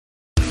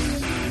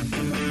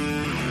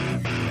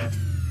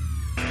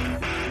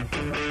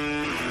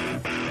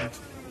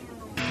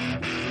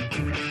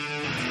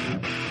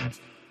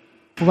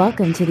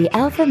Welcome to the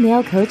Alpha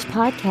Male Coach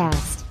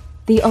Podcast,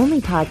 the only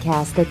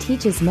podcast that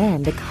teaches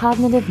men the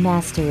cognitive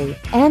mastery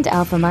and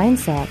alpha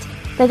mindset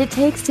that it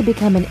takes to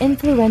become an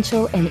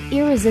influential and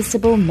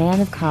irresistible man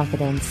of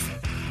confidence.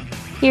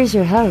 Here's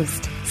your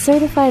host,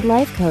 certified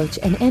life coach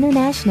and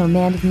international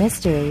man of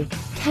mystery,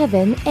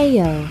 Kevin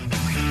Ayo.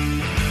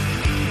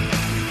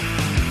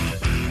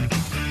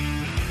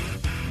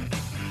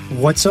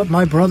 What's up,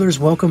 my brothers?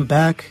 Welcome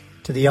back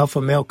to the Alpha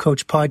Male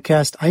Coach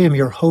Podcast. I am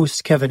your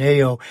host, Kevin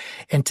Ayo,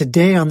 and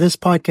today on this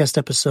podcast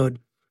episode,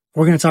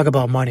 we're going to talk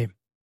about money.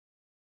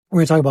 We're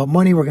going to talk about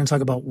money, we're going to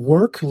talk about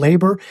work,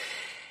 labor,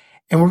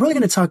 and we're really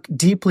going to talk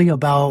deeply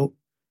about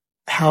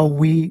how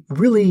we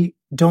really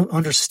don't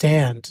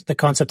understand the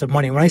concept of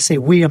money. When I say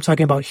we, I'm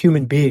talking about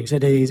human beings.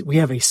 We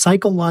have a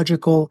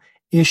psychological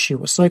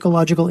issue, a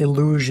psychological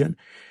illusion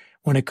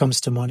when it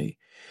comes to money.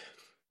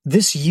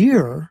 This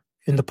year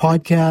in the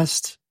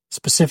podcast,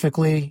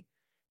 specifically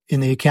in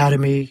the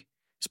academy,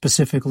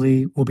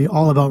 specifically, will be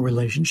all about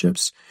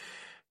relationships.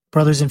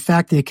 Brothers, in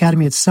fact, the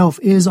academy itself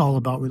is all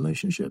about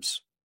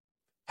relationships.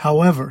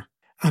 However,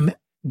 I'm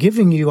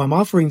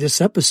offering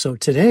this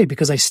episode today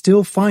because I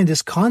still find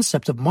this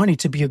concept of money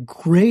to be a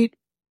great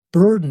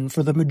burden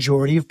for the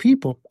majority of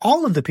people,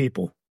 all of the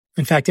people.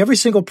 In fact, every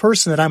single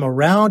person that I'm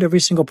around,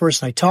 every single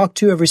person I talk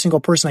to, every single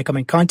person I come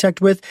in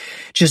contact with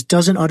just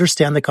doesn't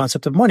understand the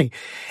concept of money.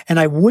 And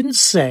I wouldn't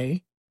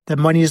say that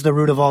money is the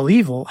root of all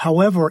evil.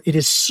 However, it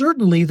is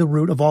certainly the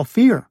root of all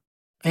fear.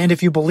 And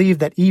if you believe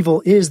that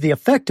evil is the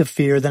effect of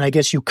fear, then I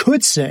guess you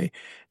could say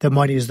that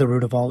money is the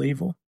root of all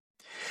evil.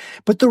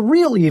 But the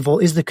real evil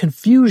is the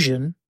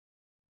confusion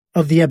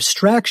of the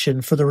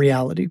abstraction for the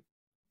reality.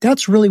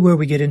 That's really where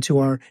we get into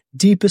our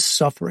deepest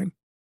suffering.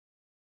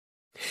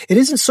 It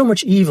isn't so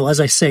much evil, as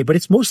I say, but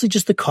it's mostly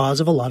just the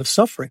cause of a lot of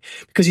suffering.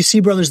 Because you see,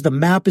 brothers, the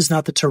map is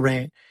not the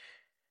terrain.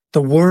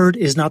 The word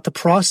is not the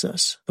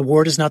process. The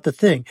word is not the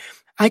thing.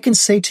 I can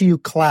say to you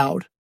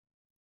cloud,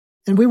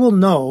 and we will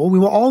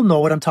all know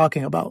what I'm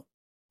talking about,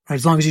 right?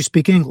 As long as you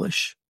speak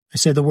English. I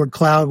say the word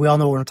cloud, we all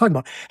know what I'm talking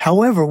about.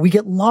 However, we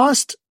get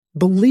lost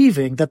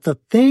believing that the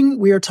thing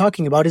we are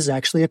talking about is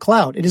actually a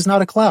cloud. It is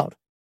not a cloud.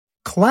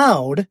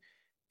 Cloud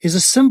is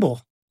a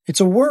symbol. It's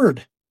a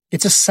word.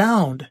 It's a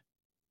sound.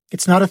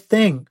 It's not a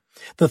thing.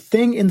 The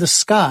thing in the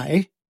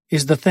sky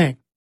is the thing.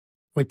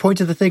 We point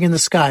to the thing in the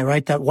sky,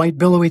 right? That white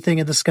billowy thing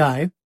in the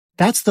sky.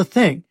 That's the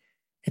thing.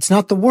 It's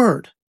not the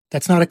word.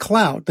 That's not a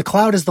cloud. The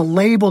cloud is the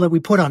label that we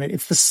put on it.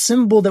 It's the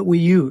symbol that we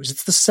use.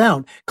 It's the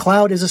sound.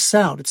 Cloud is a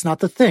sound. It's not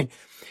the thing.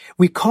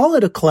 We call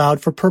it a cloud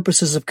for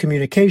purposes of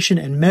communication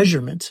and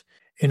measurement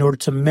in order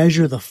to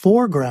measure the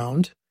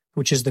foreground,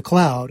 which is the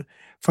cloud,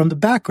 from the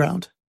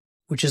background,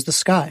 which is the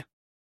sky.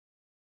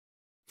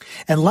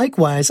 And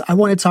likewise, I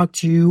want to talk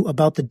to you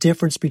about the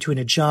difference between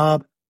a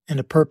job and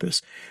a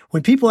purpose.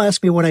 When people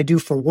ask me what I do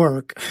for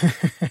work,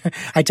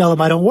 I tell them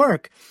I don't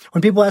work.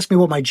 When people ask me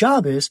what my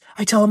job is,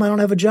 I tell them I don't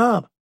have a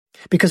job.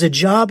 Because a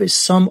job is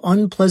some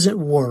unpleasant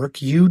work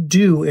you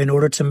do in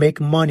order to make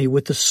money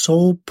with the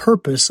sole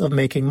purpose of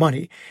making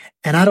money.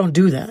 And I don't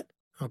do that.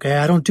 Okay?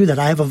 I don't do that.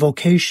 I have a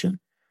vocation.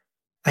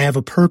 I have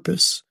a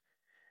purpose.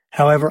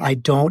 However, I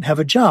don't have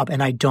a job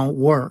and I don't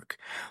work.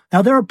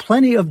 Now, there are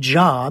plenty of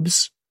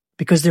jobs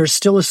because there's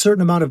still a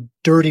certain amount of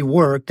dirty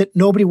work that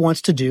nobody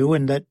wants to do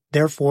and that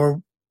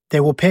therefore they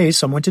will pay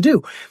someone to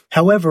do.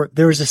 However,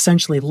 there is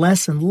essentially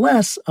less and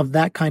less of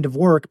that kind of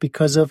work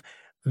because of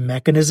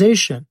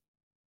mechanization,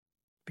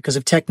 because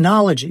of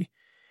technology.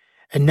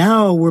 And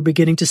now we're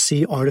beginning to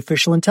see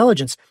artificial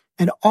intelligence.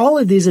 And all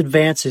of these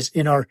advances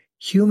in our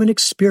human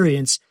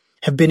experience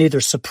have been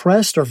either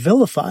suppressed or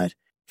vilified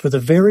for the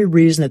very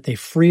reason that they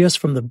free us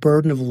from the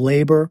burden of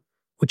labor,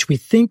 which we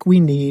think we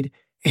need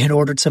in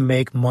order to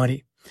make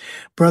money.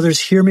 Brothers,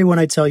 hear me when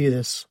I tell you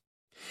this.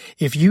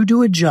 If you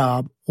do a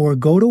job or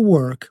go to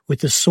work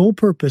with the sole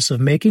purpose of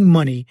making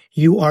money,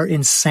 you are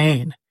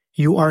insane.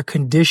 You are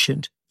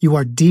conditioned. You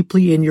are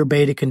deeply in your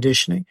beta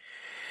conditioning.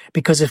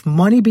 Because if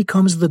money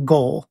becomes the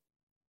goal,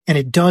 and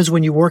it does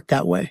when you work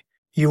that way,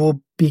 you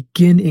will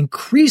begin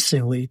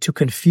increasingly to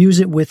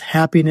confuse it with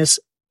happiness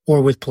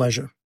or with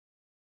pleasure.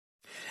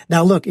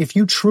 Now look, if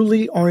you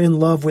truly are in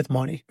love with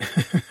money,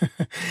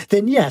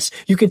 then yes,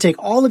 you can take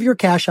all of your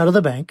cash out of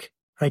the bank,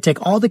 right?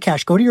 Take all the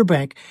cash, go to your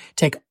bank,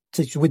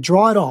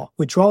 withdraw it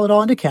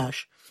all into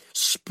cash,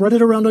 spread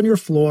it around on your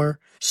floor,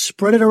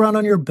 spread it around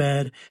on your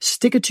bed,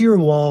 stick it to your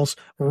walls,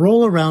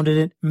 roll around in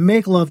it,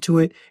 make love to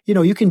it.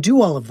 You can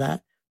do all of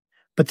that.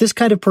 But this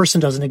kind of person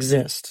doesn't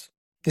exist.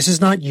 This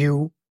is not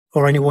you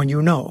or anyone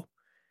you know.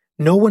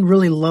 No one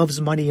really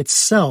loves money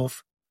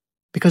itself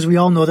because we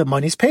all know that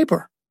money's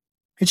paper.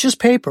 It's just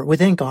paper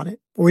with ink on it,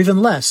 or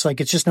even less,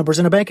 like it's just numbers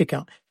in a bank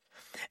account.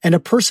 And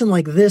a person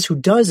like this who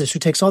does this, who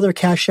takes all their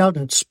cash out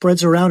and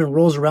spreads around and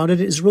rolls around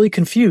it, is really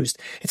confused.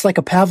 It's like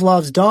a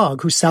Pavlov's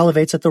dog who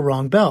salivates at the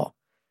wrong bell.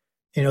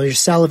 You're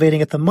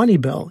salivating at the money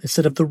bell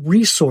instead of the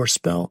resource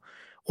bell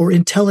or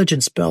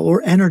intelligence bell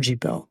or energy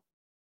bell.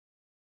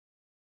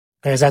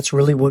 Because that's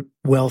really what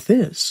wealth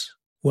is.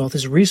 Wealth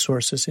is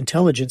resources,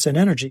 intelligence, and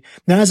energy.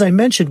 Now, as I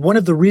mentioned, one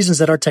of the reasons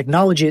that our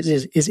technology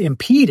is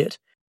impeded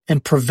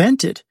and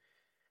prevented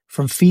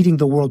from feeding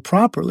the world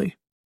properly,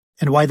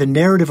 and why the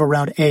narrative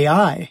around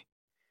AI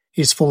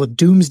is full of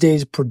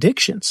doomsday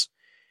predictions,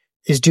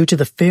 is due to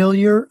the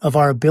failure of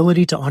our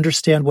ability to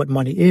understand what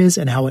money is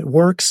and how it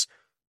works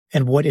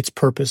and what its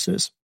purpose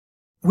is.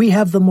 We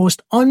have the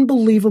most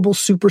unbelievable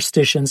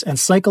superstitions and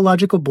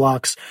psychological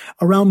blocks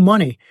around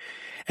money,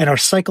 and our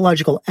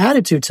psychological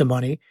attitude to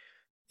money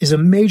is a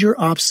major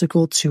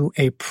obstacle to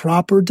a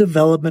proper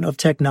development of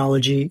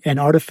technology and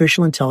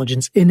artificial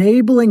intelligence,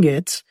 enabling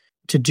it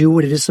to do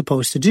what it is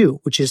supposed to do,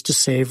 which is to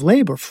save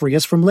labor, free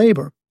us from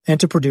labor, and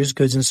to produce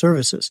goods and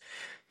services.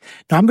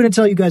 Now, I'm going to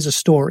tell you guys a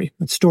story.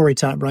 It's story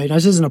time, right? Now,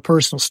 this isn't a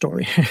personal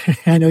story.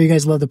 I know you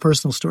guys love the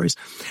personal stories,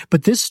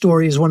 but this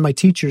story is one of my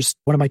teachers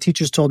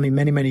told me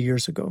many, many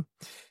years ago.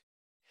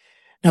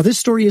 Now, this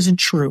story isn't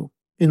true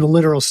in the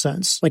literal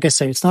sense. Like I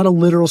say, it's not a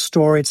literal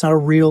story. It's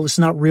not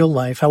real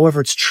life.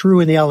 However, it's true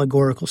in the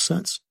allegorical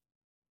sense.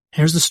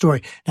 Here's the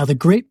story. Now, the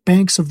great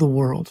banks of the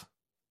world,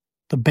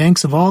 the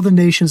banks of all the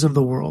nations of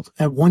the world,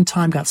 at one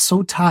time got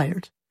so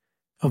tired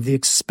of the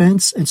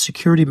expense and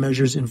security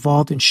measures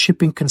involved in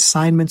shipping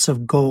consignments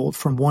of gold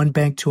from one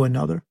bank to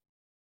another.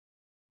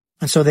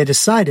 And so they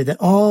decided that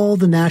all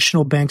the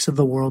national banks of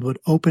the world would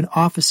open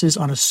offices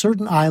on a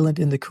certain island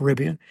in the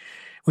Caribbean,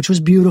 which was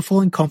beautiful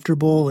and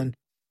comfortable, and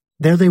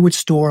there they would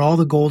store all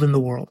the gold in the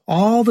world.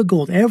 All the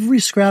gold, every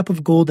scrap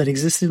of gold that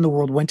existed in the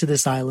world went to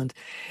this island,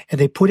 and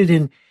they put it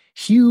in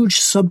huge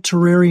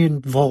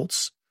subterranean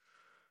vaults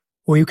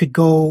where you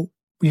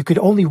could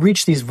only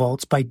reach these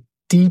vaults by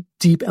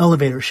deep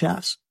elevator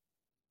shafts.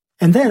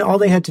 And then all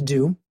they had to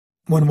do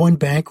when one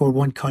bank or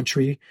one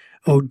country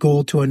owed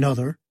gold to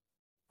another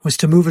was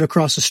to move it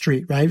across the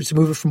street, right? It was to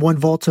move it from one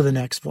vault to the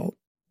next vault.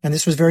 And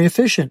this was very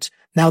efficient.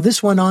 Now,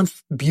 this went on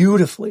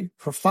beautifully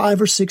for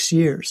 5 or 6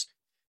 years.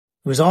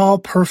 It was all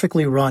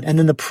perfectly run. And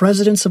then the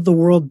presidents of the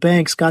world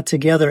banks got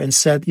together and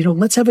said,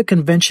 let's have a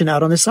convention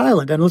out on this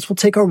island, and we'll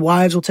take our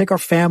wives, we'll take our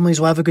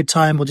families, we'll have a good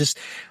time. We'll just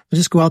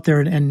go out there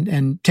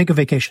and take a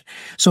vacation.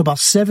 So about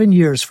 7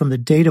 years from the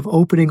date of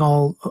opening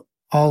all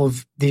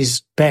of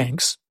these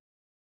banks,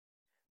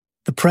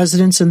 the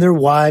presidents and their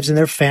wives and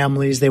their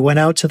families, they went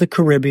out to the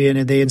Caribbean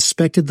and they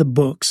inspected the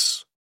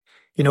books,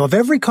 of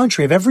every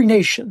country, of every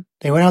nation.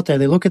 They went out there,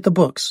 they look at the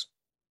books,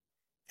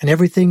 and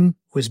everything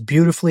was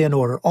beautifully in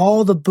order.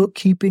 All the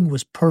bookkeeping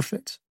was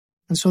perfect.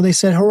 And so they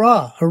said,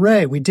 hurrah,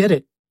 hooray, we did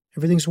it.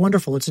 Everything's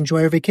wonderful. Let's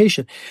enjoy our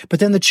vacation.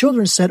 But then the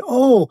children said,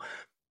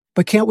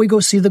 but can't we go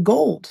see the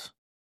gold?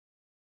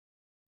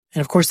 And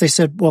of course they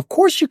said, well, of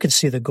course you can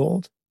see the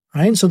gold,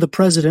 right? And so the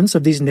presidents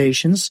of these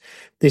nations,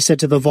 they said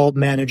to the vault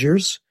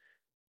managers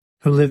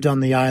who lived on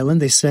the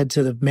island, they said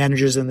to the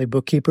managers and the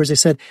bookkeepers, they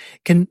said,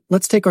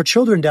 let's take our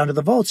children down to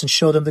the vaults and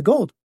show them the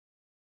gold.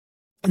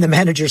 And the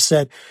manager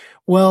said,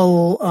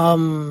 well,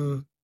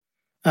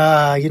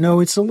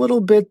 it's a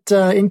little bit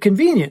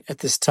inconvenient at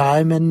this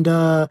time. And,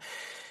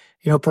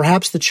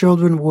 perhaps the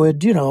children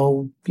would,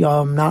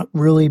 not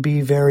really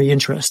be very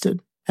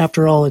interested.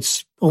 After all,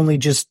 it's only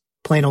just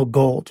plain old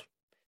gold.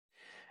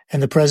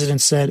 And the president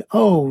said,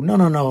 oh,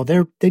 no,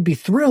 they'd be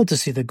thrilled to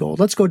see the gold.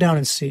 Let's go down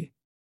and see.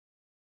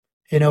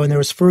 And there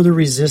was further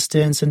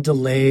resistance and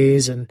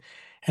delays and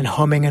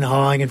humming and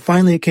hawing. And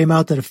finally it came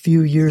out that a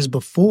few years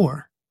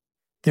before,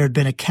 there had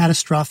been a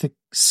catastrophic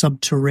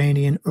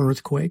subterranean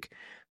earthquake,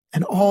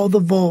 and all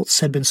the vaults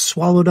had been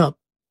swallowed up,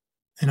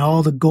 and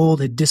all the gold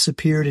had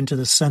disappeared into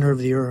the center of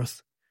the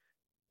earth.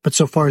 But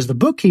so far as the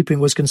bookkeeping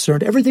was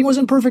concerned, everything was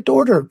in perfect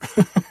order.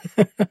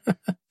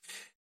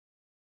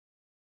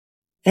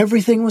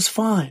 Everything was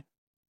fine.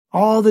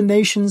 All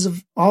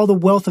the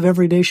wealth of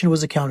every nation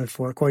was accounted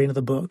for, according to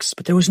the books.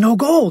 But there was no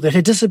gold. It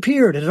had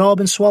disappeared. It had all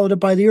been swallowed up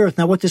by the earth.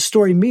 Now, what this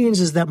story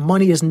means is that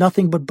money is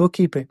nothing but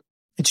bookkeeping.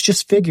 It's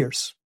just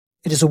figures.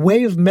 It is a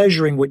way of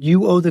measuring what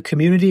you owe the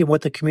community and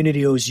what the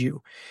community owes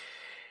you.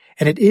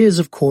 And it is,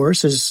 of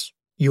course, as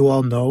you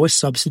all know, a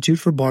substitute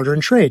for barter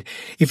and trade.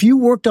 If you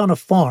worked on a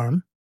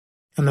farm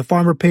and the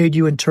farmer paid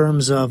you in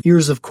terms of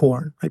ears of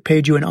corn, right,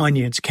 paid you in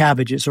onions,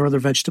 cabbages, or other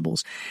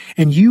vegetables,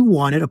 and you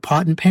wanted a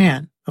pot and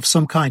pan of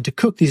some kind to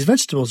cook these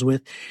vegetables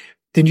with,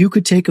 then you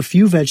could take a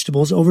few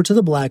vegetables over to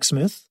the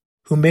blacksmith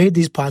who made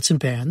these pots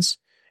and pans,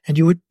 and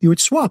you would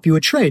swap, you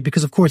would trade,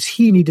 because of course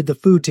he needed the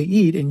food to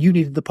eat and you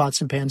needed the pots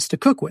and pans to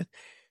cook with.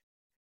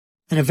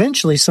 And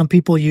eventually some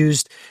people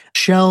used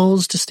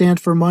shells to stand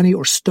for money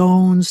or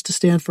stones to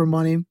stand for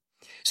money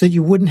so that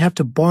you wouldn't have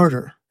to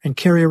barter and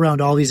carry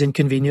around all these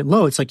inconvenient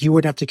loads. Like you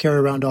wouldn't have to carry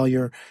around all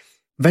your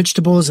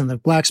vegetables and the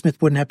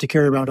blacksmith wouldn't have to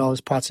carry around all his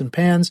pots and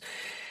pans.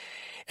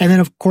 And then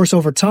of course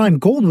over time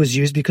gold was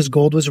used because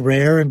gold was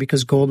rare and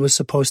because gold was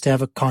supposed to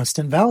have a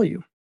constant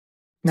value.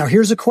 Now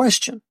here's a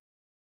question.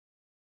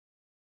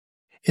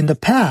 In the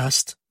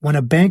past, when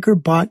a banker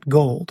bought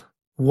gold,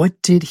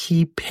 what did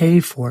he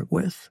pay for it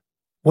with?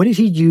 What did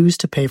he use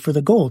to pay for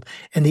the gold?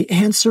 And the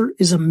answer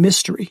is a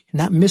mystery, and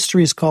that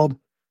mystery is called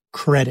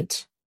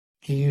credit.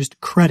 He used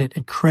credit,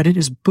 and credit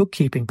is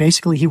bookkeeping.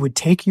 Basically, he would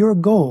take your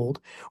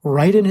gold,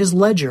 write in his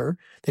ledger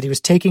that he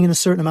was taking in a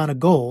certain amount of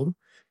gold,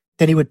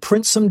 then he would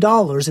print some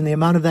dollars in the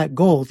amount of that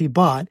gold he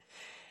bought,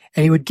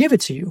 and he would give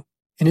it to you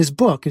in his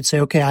book. He'd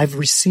say, okay, I've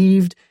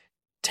received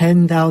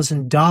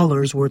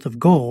 $10,000 worth of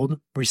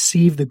gold,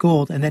 received the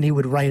gold, and then he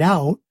would write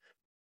out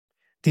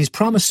these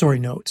promissory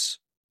notes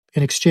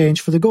in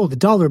exchange for the gold. The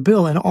dollar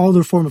bill and all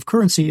other form of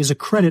currency is a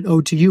credit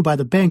owed to you by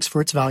the banks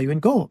for its value in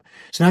gold.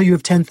 So now you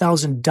have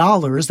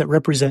 $10,000 that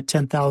represent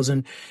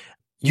 10,000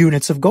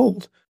 units of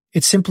gold.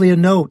 It's simply a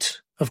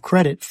note of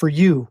credit for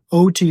you,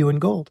 owed to you in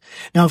gold.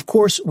 Now, of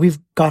course, we've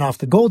gone off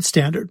the gold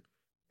standard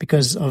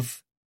because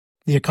of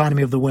the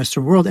economy of the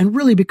Western world, and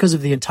really because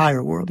of the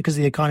entire world, because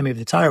of the economy of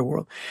the entire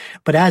world.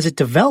 But as it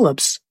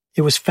develops,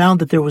 it was found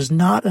that there was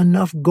not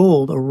enough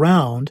gold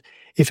around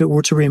if it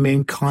were to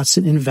remain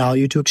constant in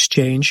value to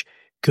exchange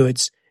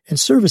goods and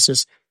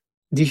services.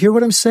 Do you hear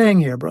what I'm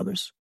saying here,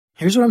 brothers?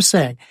 Here's what I'm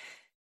saying.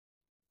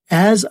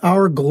 As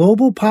our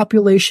global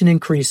population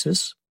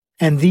increases,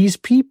 and these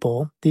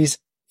people, this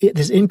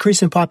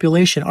increase in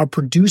population are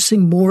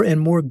producing more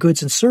and more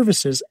goods and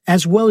services,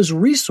 as well as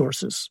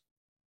resources,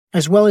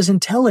 as well as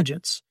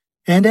intelligence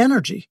and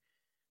energy,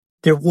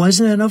 there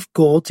wasn't enough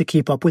gold to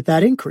keep up with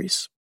that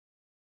increase.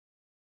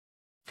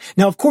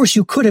 Now, of course,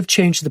 you could have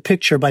changed the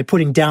picture by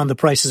putting down the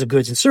prices of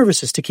goods and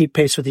services to keep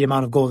pace with the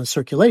amount of gold in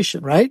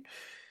circulation, right?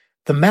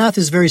 The math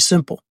is very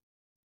simple.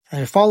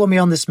 And follow me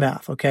on this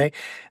math, okay?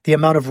 The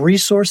amount of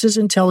resources,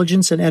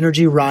 intelligence, and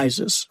energy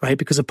rises, right?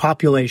 Because of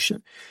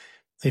population.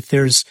 If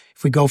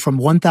we go from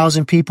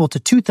 1,000 people to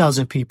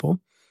 2,000 people,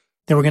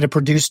 then we're going to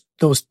produce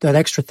that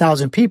extra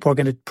 1,000 people are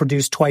going to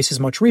produce twice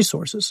as much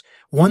resources.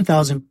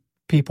 1,000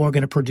 people are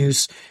going to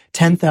produce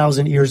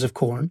 10,000 ears of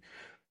corn.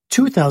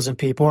 2,000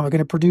 people are going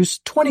to produce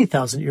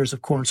 20,000 ears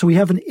of corn. So we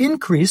have an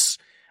increase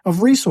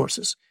of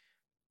resources.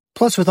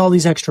 Plus, with all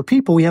these extra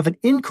people, we have an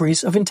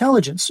increase of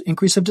intelligence,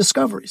 increase of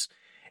discoveries,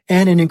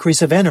 and an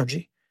increase of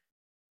energy.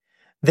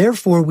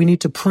 Therefore, we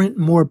need to print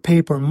more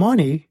paper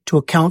money to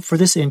account for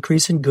this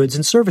increase in goods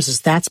and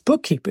services. That's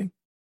bookkeeping.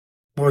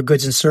 More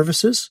goods and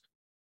services,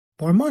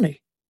 more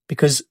money,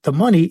 because the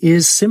money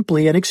is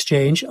simply an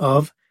exchange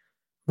of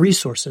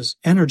resources,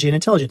 energy, and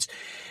intelligence.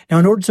 Now,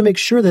 in order to make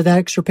sure that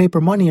extra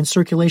paper money in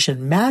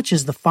circulation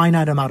matches the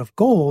finite amount of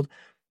gold,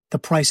 the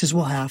prices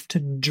will have to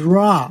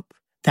drop.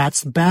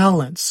 That's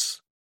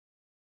balance.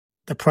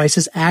 The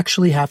prices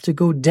actually have to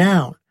go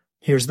down.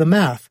 Here's the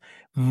math.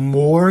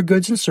 More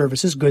goods and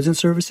services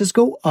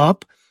go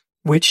up,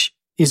 which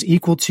is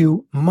equal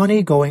to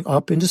money going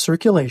up into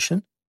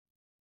circulation.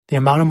 The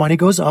amount of money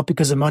goes up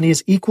because the money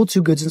is equal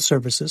to goods and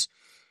services.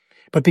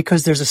 But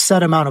because there's a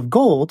set amount of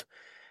gold,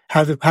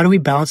 how do we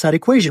balance that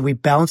equation? We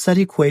balance that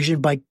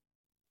equation by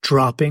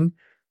dropping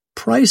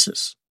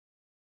prices.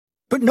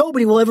 But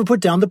nobody will ever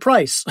put down the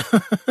price.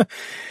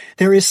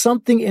 There is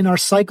something in our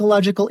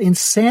psychological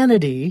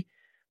insanity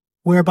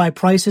whereby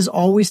prices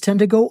always tend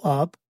to go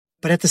up,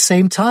 but at the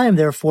same time,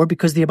 therefore,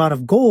 because the amount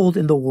of gold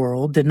in the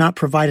world did not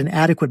provide an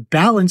adequate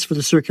balance for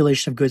the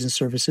circulation of goods and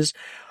services,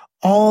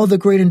 all the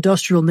great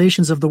industrial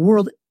nations of the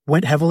world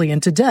went heavily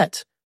into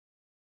debt.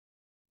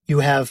 You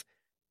have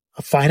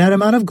a finite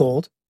amount of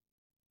gold.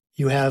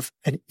 You have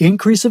an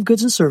increase of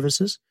goods and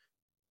services.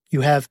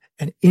 You have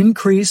an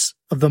increase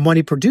of the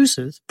money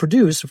produced,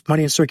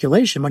 money in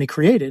circulation, money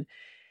created.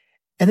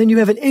 And then you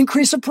have an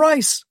increase of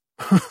price.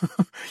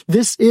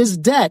 This is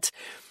debt.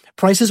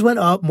 Prices went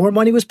up, more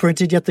money was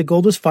printed, yet the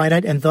gold was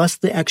finite, and thus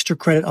the extra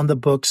credit on the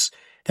books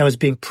that was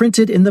being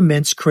printed in the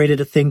mints created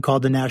a thing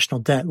called the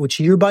national debt, which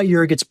year by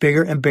year gets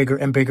bigger and bigger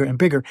and bigger and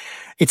bigger.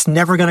 It's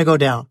never going to go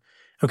down.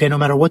 Okay, no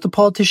matter what the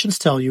politicians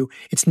tell you,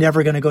 it's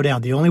never going to go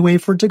down. The only way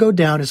for it to go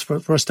down is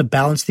for us to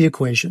balance the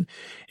equation.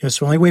 The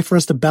only way for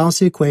us to balance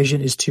the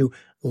equation is to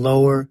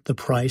lower the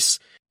price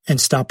and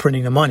stop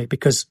printing the money.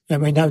 Because,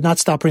 not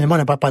stop printing the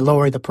money, but by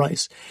lowering the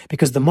price.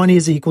 Because the money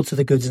is equal to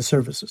the goods and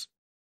services.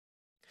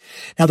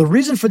 Now, the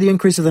reason for the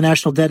increase of the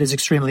national debt is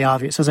extremely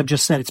obvious. As I've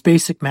just said, it's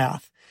basic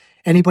math.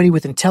 Anybody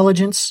with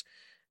intelligence,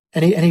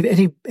 any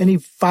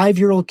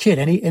 5-year-old kid,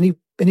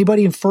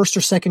 anybody in first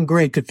or second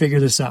grade could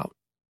figure this out.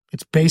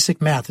 It's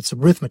basic math. It's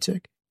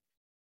arithmetic.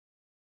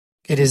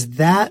 It is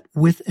that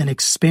with an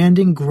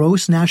expanding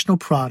gross national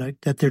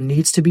product that there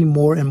needs to be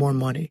more and more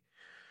money,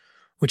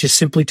 which is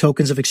simply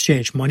tokens of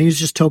exchange. Money is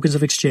just tokens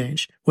of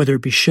exchange, whether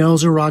it be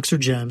shells or rocks or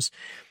gems,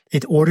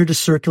 in order to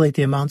circulate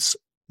the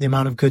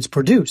amount of goods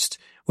produced,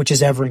 which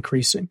is ever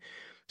increasing.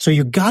 So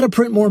you got to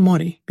print more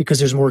money because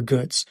there's more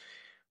goods.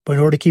 But in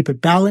order to keep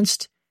it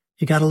balanced,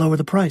 you got to lower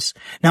the price.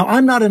 Now,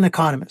 I'm not an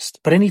economist,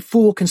 but any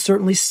fool can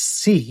certainly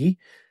see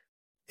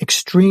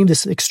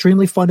this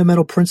extremely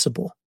fundamental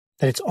principle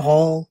that it's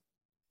all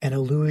an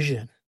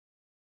illusion.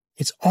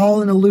 It's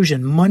all an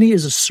illusion. Money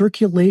is a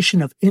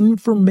circulation of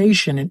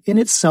information and in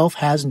itself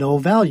has no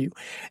value.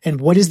 And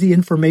what is the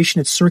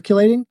information it's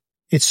circulating?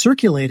 It's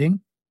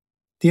circulating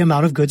the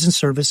amount of goods and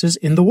services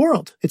in the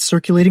world. It's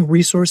circulating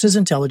resources,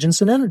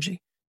 intelligence, and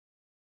energy.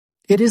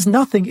 It is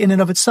nothing in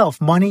and of itself.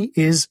 Money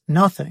is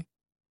nothing.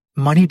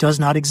 Money does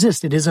not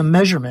exist. It is a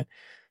measurement.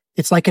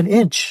 It's like an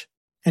inch.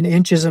 An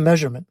inch is a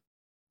measurement.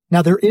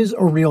 Now, there is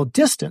a real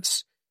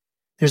distance.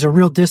 There's a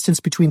real distance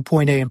between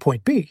point A and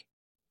point B.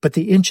 But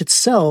the inch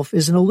itself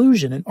is an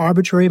illusion, an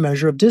arbitrary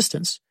measure of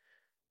distance.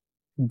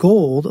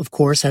 Gold, of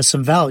course, has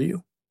some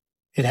value.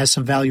 It has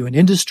some value in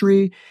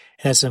industry. It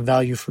has some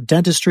value for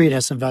dentistry. It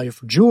has some value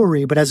for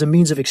jewelry. But as a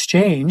means of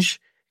exchange,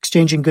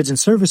 exchanging goods and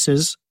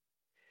services,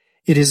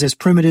 it is as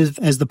primitive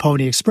as the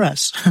Pony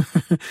Express.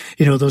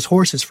 Those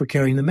horses for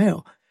carrying the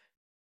mail.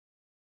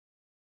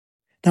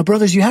 Now,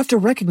 brothers, you have to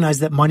recognize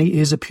that money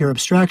is a pure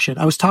abstraction.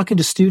 I was talking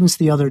to students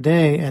the other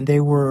day, and they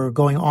were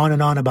going on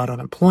and on about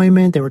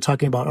unemployment. They were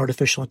talking about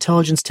artificial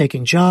intelligence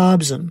taking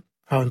jobs and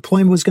how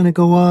employment was going to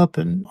go up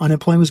and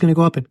unemployment was going to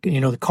go up, and,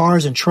 the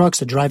cars and trucks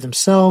that drive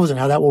themselves and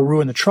how that will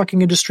ruin the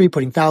trucking industry,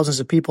 putting thousands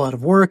of people out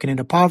of work and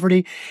into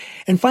poverty.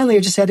 And finally, I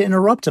just had to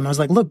interrupt them. I was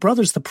like, look,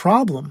 brothers, the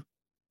problem,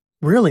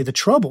 really, the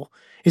trouble,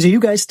 is that you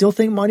guys still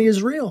think money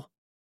is real.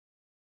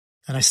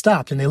 And I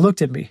stopped, and they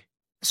looked at me.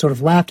 Sort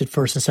of laughed at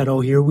first and said, oh,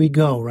 here we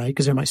go, right?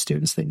 Because they're my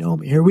students. They know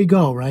me. Here we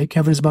go, right?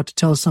 Kevin is about to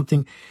tell us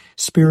something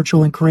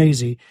spiritual and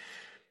crazy.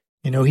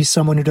 He's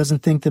someone who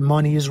doesn't think that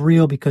money is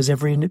real because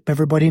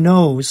everybody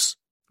knows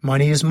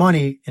money is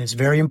money and it's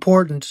very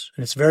important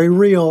and it's very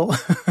real.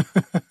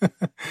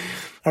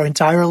 Our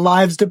entire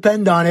lives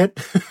depend on it,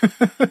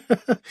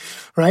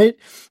 right?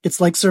 It's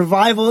like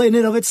survival in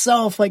and of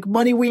itself, like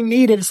money, we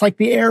need it. It's like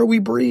the air we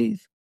breathe.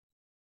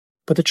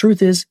 But the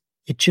truth is,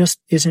 it just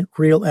isn't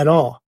real at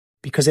all.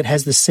 Because it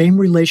has the same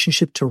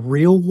relationship to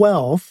real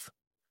wealth,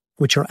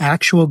 which are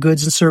actual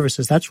goods and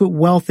services. That's what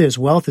wealth is.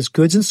 Wealth is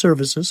goods and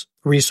services,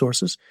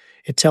 resources,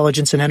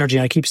 intelligence and energy.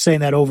 I keep saying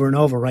that over and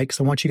over, right? Because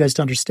I want you guys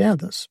to understand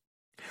this.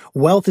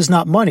 Wealth is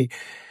not money.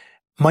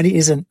 Money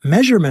is a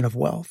measurement of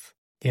wealth,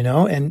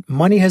 and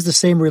money has the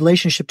same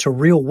relationship to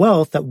real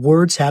wealth that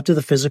words have to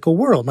the physical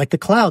world, like the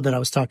cloud that I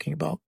was talking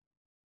about.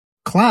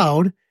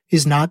 Cloud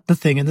is not the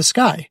thing in the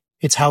sky.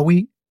 It's how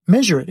we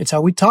measure it. It's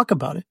how we talk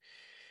about it.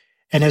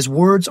 And as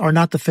words are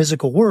not the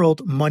physical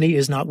world, money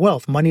is not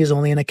wealth. Money is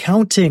only an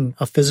accounting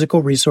of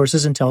physical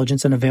resources,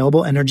 intelligence, and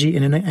available energy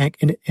in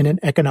an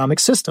economic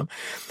system.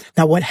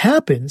 Now, what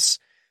happens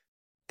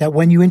that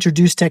when you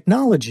introduce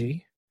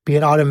technology, be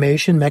it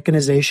automation,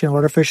 mechanization,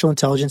 artificial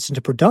intelligence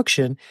into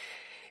production,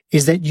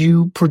 is that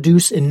you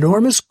produce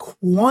enormous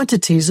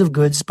quantities of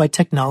goods by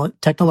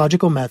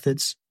technological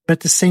methods, but at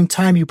the same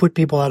time, you put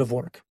people out of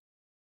work.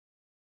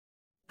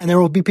 And there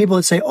will be people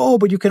that say, oh,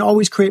 but you can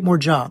always create more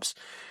jobs.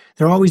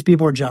 There'll always be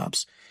more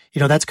jobs.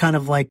 That's kind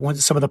of like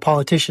some of the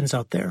politicians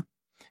out there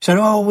said,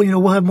 oh,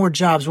 well, we'll have more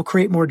jobs. We'll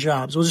create more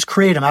jobs. We'll just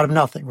create them out of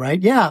nothing,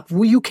 right? Yeah,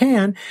 well, you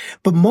can,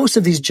 but most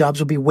of these jobs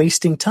will be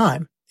wasting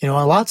time.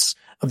 Lots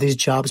of these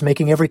jobs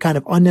making every kind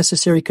of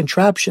unnecessary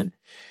contraption.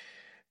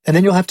 And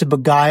then you'll have to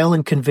beguile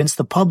and convince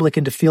the public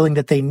into feeling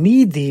that they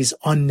need these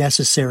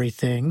unnecessary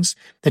things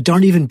that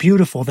aren't even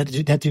beautiful,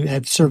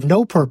 that serve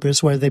no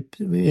purpose, whether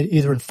they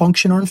either in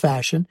function or in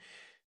fashion.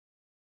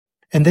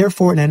 And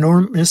therefore, an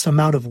enormous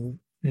amount of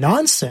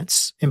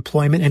nonsense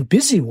employment and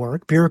busy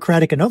work,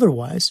 bureaucratic and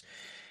otherwise,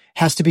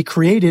 has to be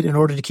created in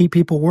order to keep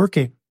people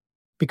working,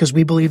 because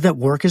we believe that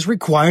work is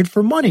required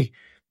for money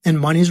and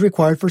money is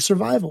required for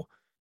survival.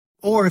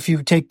 Or if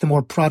you take the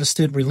more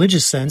Protestant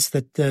religious sense,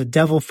 that the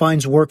devil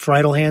finds work for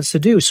idle hands to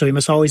do, so he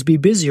must always be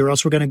busy, or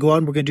else we're going to go out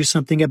and we're going to do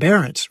something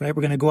aberrant, right?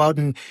 We're going to go out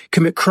and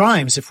commit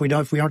crimes if we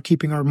aren't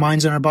keeping our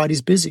minds and our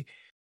bodies busy.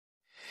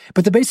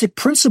 But the basic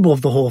principle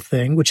of the whole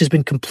thing, which has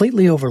been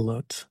completely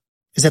overlooked,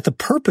 is that the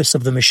purpose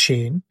of the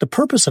machine, the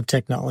purpose of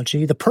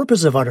technology, the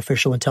purpose of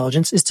artificial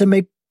intelligence is to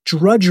make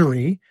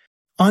drudgery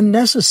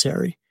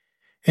unnecessary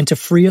and to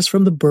free us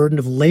from the burden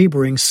of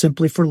laboring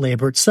simply for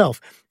labor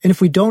itself. And if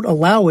we don't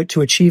allow it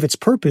to achieve its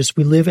purpose,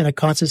 we live in a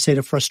constant state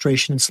of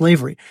frustration and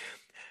slavery.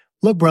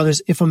 Look,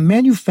 brothers, if a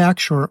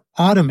manufacturer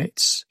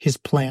automates his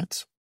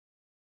plant,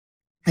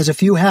 as a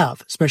few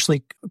have,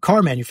 especially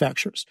car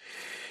manufacturers,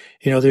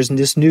 there's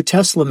this new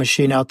Tesla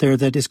machine out there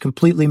that is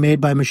completely made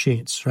by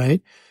machines,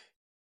 right?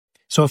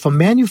 So if a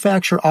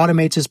manufacturer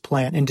automates his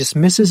plant and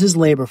dismisses his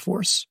labor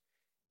force,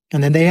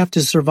 and then they have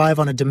to survive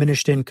on a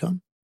diminished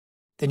income,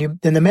 then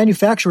the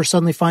manufacturer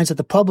suddenly finds that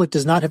the public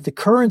does not have the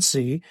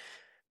currency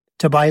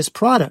to buy his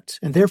product,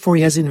 and therefore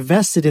he has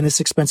invested in this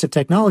expensive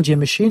technology and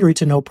machinery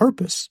to no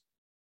purpose.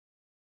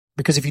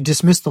 Because if you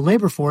dismiss the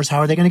labor force, how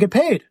are they going to get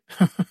paid?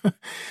 And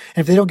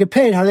if they don't get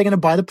paid, how are they going to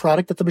buy the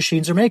product that the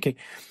machines are making?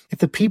 If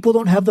the people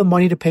don't have the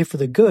money to pay for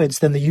the goods,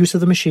 then the use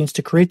of the machines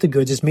to create the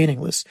goods is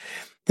meaningless.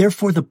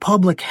 Therefore, the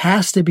public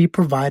has to be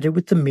provided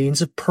with the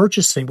means of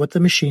purchasing what the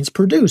machines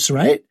produce,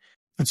 right?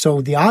 And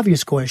so the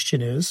obvious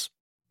question is,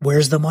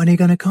 where's the money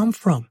going to come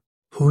from?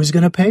 Who's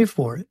going to pay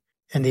for it?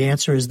 And the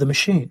answer is the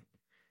machine.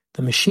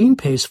 The machine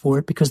pays for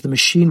it because the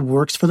machine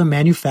works for the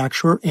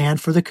manufacturer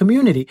and for the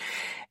community.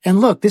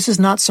 And look, this is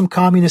not some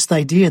communist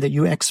idea that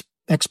you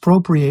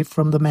expropriate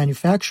from the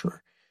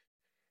manufacturer.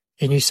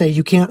 And you say,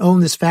 you can't own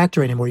this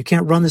factory anymore. You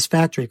can't run this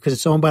factory because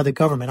it's owned by the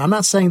government. I'm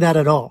not saying that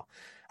at all.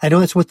 I know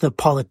that's what the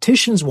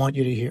politicians want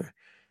you to hear.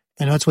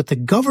 I know that's what the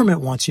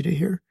government wants you to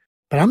hear.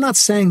 But I'm not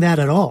saying that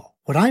at all.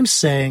 What I'm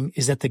saying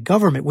is that the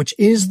government, which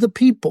is the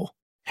people,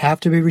 have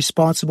to be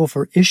responsible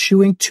for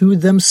issuing to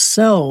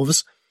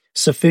themselves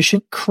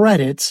sufficient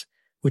credit,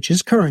 which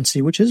is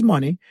currency, which is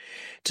money,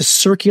 to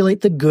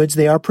circulate the goods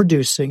they are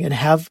producing and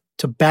have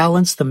to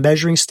balance the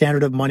measuring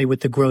standard of money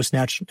with the gross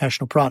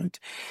national product.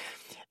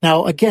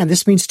 Now, again,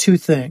 this means two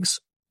things.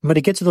 I'm going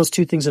to get to those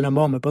two things in a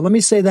moment, but let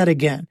me say that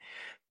again.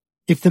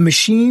 If the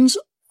machines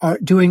are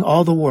doing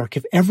all the work,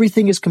 if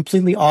everything is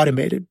completely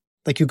automated,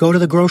 like you go to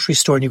the grocery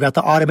store and you've got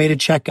the automated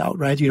checkout,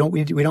 right? We don't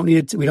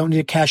need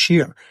a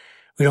cashier.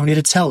 We don't need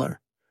a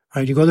teller,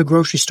 right? You go to the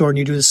grocery store and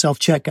you do the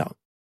self-checkout.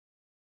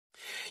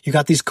 You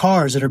got these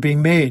cars that are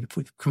being made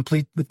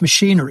complete with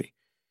machinery.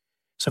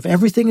 So if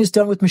everything is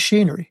done with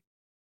machinery,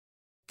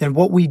 then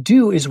what we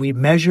do is we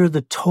measure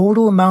the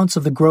total amounts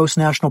of the gross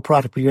national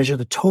product. We measure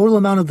the total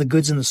amount of the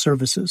goods and the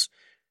services.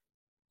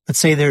 Let's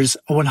say there's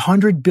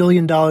 $100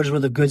 billion worth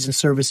of goods and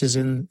services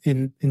in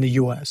the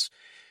U.S.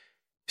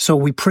 So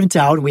we print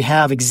out and we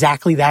have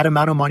exactly that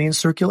amount of money in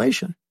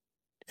circulation.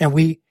 And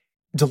we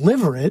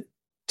deliver it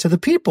to the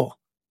people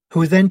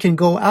who then can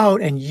go out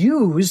and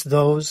use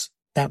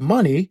that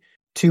money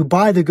to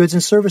buy the goods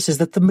and services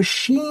that the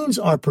machines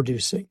are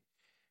producing,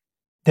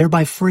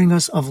 thereby freeing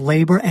us of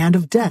labor and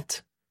of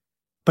debt.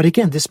 But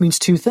again, this means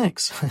two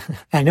things.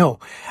 I know.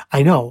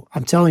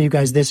 I'm telling you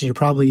guys this, and you're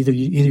probably either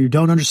you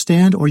don't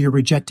understand or you're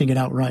rejecting it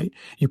outright.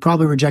 You're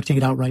probably rejecting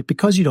it outright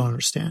because you don't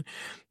understand.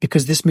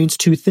 Because this means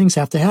two things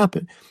have to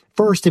happen.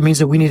 First, it means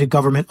that we need a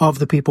government of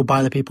the people,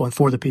 by the people, and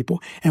for the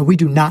people. And we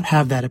do not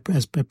have that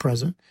at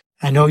present.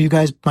 I know you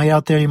guys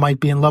out there, you might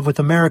be in love with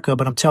America,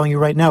 but I'm telling you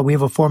right now, we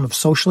have a form of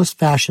socialist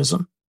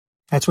fascism.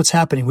 That's what's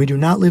happening. We do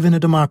not live in a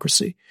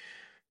democracy.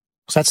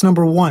 So that's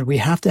number one. We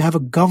have to have a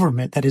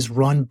government that is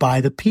run by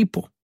the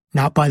people,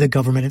 not by the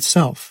government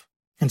itself.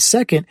 And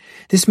second,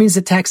 this means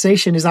that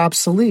taxation is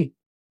obsolete.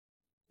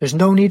 There's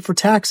no need for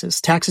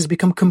taxes. Taxes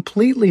become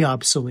completely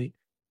obsolete.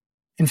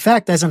 In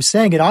fact, as I'm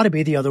saying, it ought to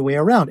be the other way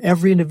around.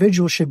 Every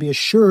individual should be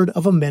assured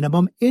of a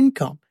minimum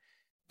income.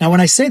 Now,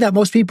 when I say that,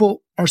 most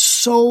people are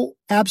so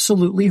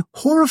absolutely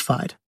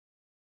horrified.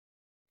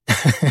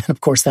 Of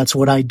course, that's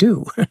what I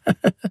do.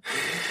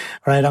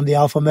 Right? I'm the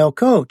alpha male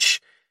coach.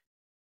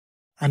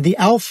 I'm the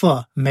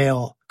alpha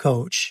male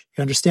coach.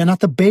 You understand? Not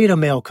the beta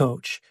male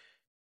coach.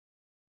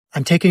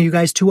 I'm taking you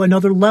guys to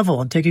another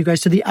level. I'm taking you guys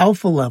to the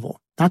alpha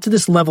level, not to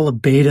this level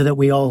of beta that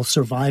we all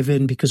survive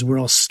in because we're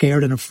all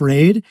scared and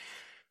afraid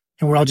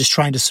and we're all just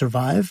trying to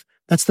survive.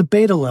 That's the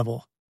beta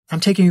level.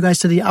 I'm taking you guys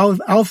to the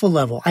alpha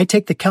level. I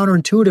take the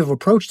counterintuitive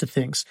approach to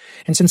things.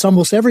 And since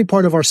almost every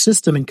part of our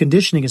system and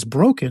conditioning is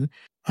broken,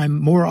 I'm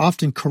more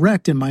often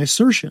correct in my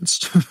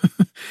assertions.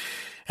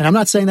 And I'm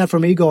not saying that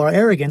from ego or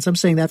arrogance. I'm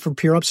saying that from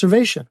pure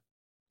observation.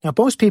 Now,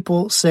 most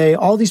people say,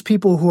 all these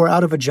people who are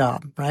out of a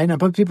job, right? Now,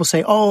 most people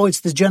say, oh,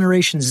 it's the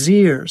Generation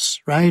Zers,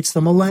 right? It's the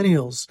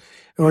millennials,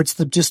 or it's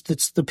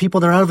the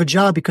people that are out of a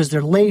job because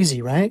they're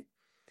lazy, right?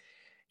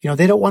 You know,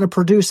 they don't want to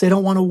produce. They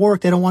don't want to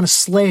work. They don't want to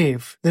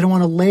slave. They don't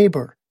want to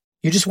labor.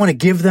 You just want to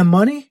give them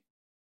money?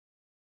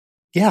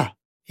 Yeah,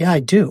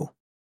 I do.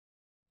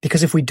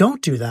 Because if we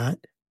don't do that,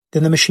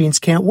 then the machines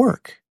can't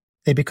work.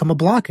 They become a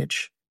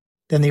blockage.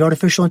 Then the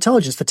artificial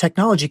intelligence, the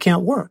technology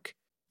can't work.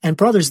 And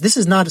brothers, this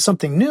is not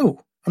something new.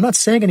 I'm not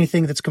saying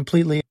anything that's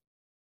completely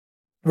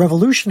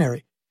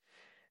revolutionary.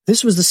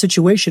 This was the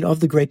situation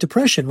of the Great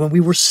Depression when we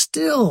were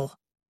still,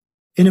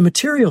 in a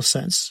material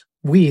sense,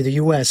 we, the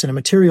U.S., in a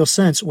material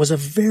sense, was a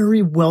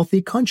very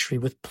wealthy country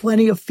with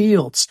plenty of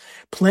fields,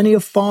 plenty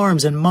of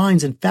farms and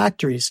mines and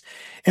factories,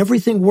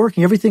 everything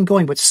working, everything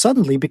going. But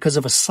suddenly, because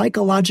of a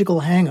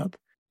psychological hang-up,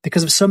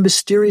 because of some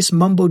mysterious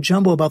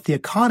mumbo-jumbo about the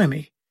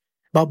economy,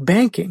 about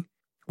banking,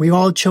 we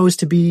all chose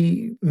to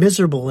be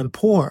miserable and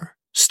poor,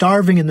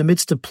 starving in the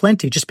midst of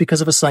plenty just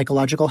because of a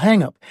psychological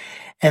hang-up.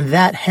 And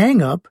that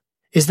hang-up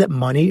is that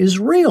money is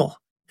real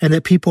and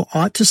that people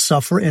ought to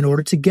suffer in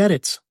order to get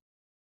it.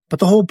 But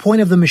the whole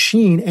point of the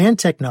machine and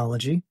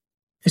technology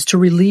is to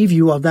relieve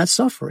you of that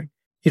suffering.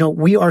 You know,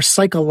 we are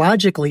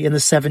psychologically in the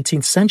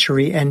 17th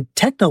century and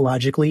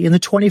technologically in the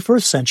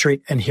 21st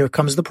century. And here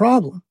comes the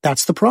problem.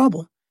 That's the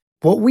problem.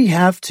 What we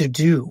have to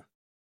do,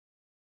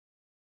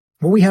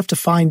 what we have to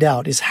find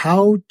out is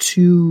how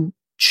to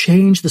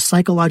change the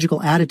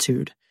psychological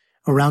attitude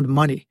around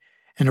money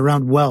and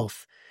around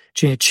wealth.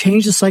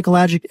 Change the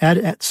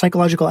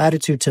psychological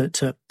attitude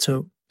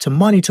to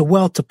money, to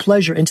wealth, to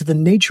pleasure, and to the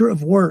nature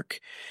of work.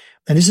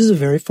 And this is a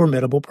very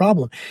formidable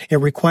problem. It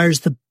requires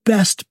the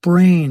best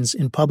brains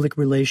in public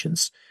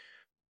relations.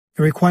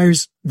 It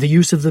requires the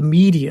use of the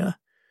media.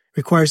 It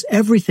requires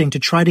everything to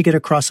try to get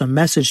across a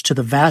message to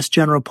the vast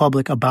general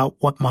public about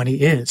what money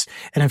is.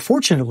 And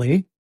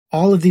unfortunately,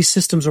 all of these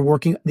systems are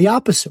working the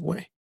opposite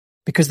way,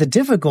 because the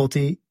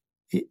difficulty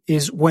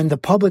is when the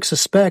public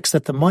suspects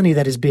that the money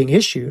that is being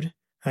issued,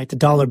 right, the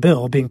dollar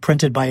bill being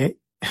printed by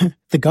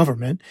the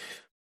government,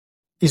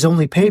 is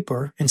only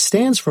paper and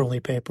stands for only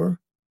paper,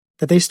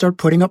 that they start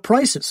putting up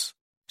prices.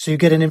 So you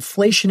get an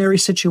inflationary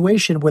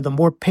situation where the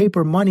more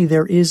paper money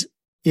there is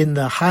in,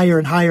 the higher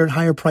and higher and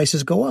higher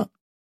prices go up,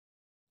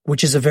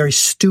 which is a very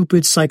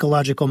stupid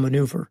psychological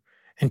maneuver.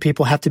 And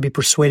people have to be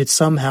persuaded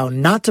somehow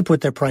not to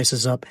put their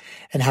prices up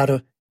and how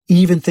to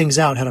even things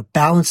out, how to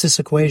balance this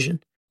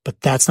equation.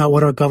 But that's not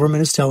what our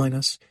government is telling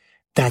us.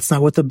 That's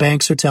not what the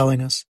banks are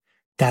telling us.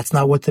 That's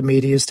not what the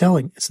media is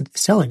telling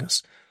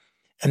us.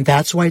 And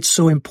that's why it's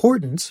so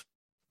important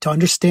to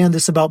understand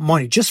this about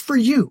money, just for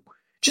you,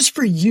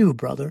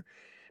 brother,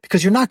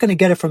 because you're not going to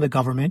get it from the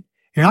government.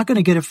 You're not going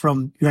to get it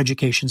from your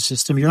education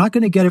system. You're not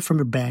going to get it from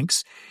your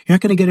banks. You're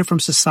not going to get it from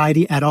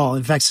society at all.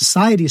 In fact,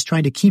 society is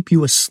trying to keep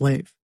you a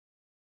slave.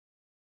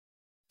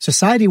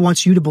 Society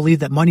wants you to believe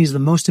that money is the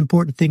most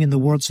important thing in the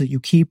world so that you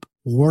keep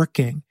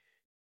working.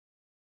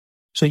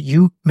 So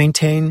you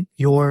maintain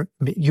your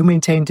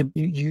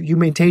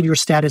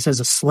status as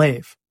a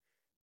slave,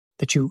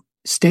 that you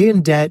stay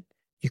in debt,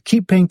 you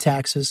keep paying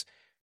taxes,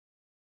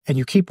 and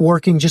you keep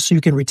working just so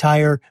you can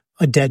retire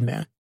a dead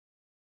man.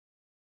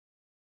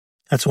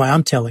 That's why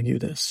I'm telling you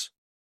this.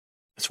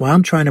 That's why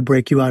I'm trying to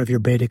break you out of your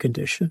beta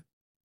condition.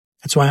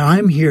 That's why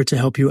I'm here to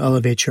help you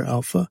elevate your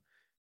alpha.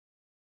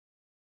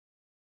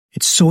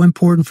 It's so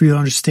important for you to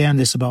understand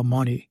this about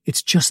money.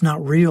 It's just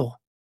not real.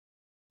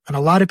 And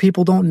a lot of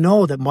people don't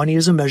know that money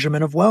is a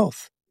measurement of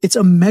wealth. It's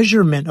a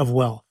measurement of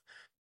wealth.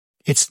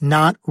 It's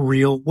not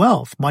real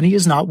wealth. Money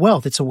is not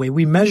wealth. It's a way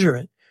we measure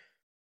it.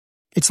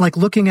 It's like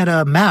looking at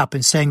a map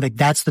and saying like,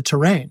 that's the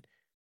terrain.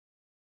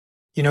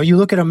 You know, you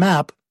look at a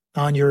map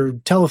on your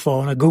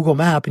telephone, a Google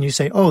map, and you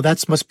say, oh,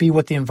 that must be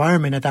what the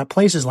environment at that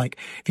place is like.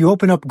 If you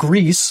open up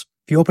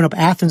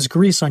Athens,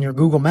 Greece on your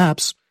Google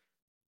Maps,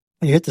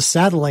 and you hit the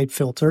satellite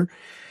filter,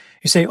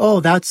 you say, oh,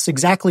 that's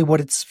exactly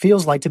what it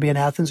feels like to be in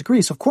Athens,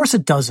 Greece. Of course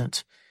it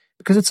doesn't,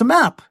 because it's a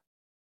map.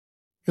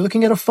 You're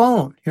looking at a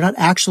phone. You're not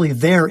actually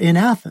there in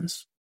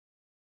Athens.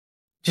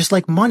 Just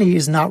like money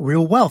is not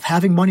real wealth.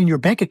 Having money in your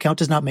bank account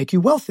does not make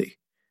you wealthy.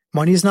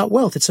 Money is not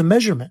wealth. It's a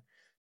measurement.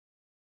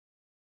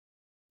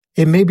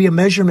 It may be a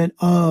measurement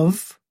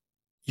of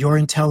your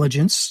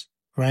intelligence,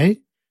 right?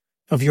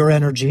 Of your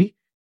energy,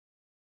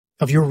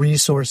 of your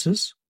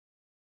resources.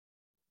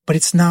 But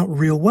it's not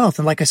real wealth.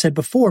 And like I said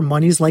before,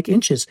 money is like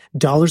inches.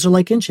 Dollars are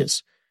like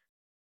inches.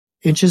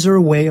 Inches are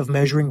a way of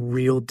measuring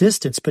real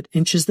distance, but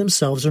inches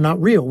themselves are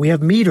not real. We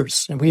have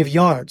meters and we have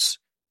yards.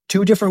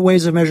 Two different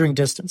ways of measuring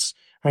distance,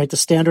 right? The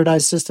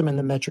standardized system and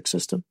the metric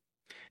system.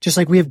 Just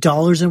like we have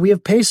dollars and we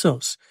have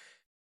pesos.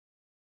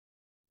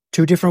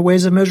 Two different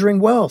ways of measuring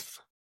wealth.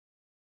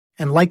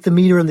 And like the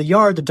meter and the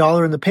yard, the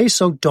dollar and the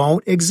peso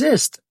don't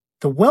exist.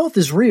 The wealth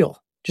is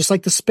real, just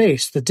like the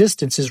space. The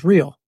distance is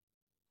real.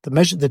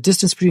 The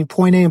distance between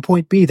point A and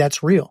point B,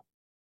 that's real.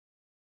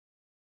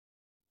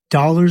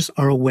 Dollars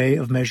are a way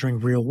of measuring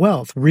real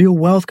wealth. Real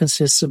wealth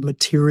consists of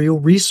material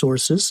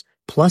resources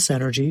plus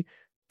energy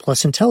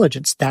plus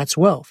intelligence. That's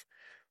wealth.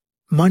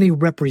 Money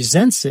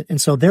represents it,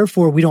 and so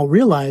therefore we don't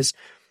realize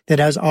that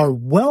as our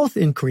wealth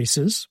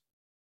increases,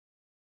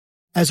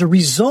 as a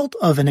result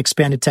of an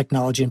expanded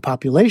technology and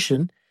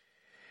population,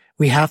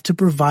 we have to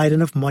provide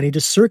enough money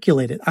to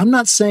circulate it. I'm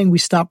not saying we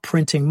stop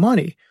printing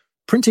money.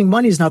 Printing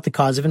money is not the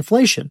cause of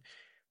inflation.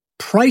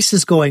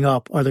 Prices going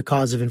up are the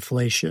cause of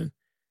inflation.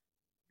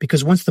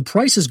 Because once the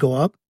prices go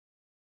up,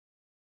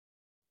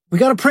 we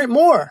got to print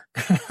more.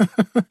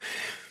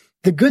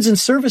 The goods and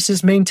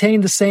services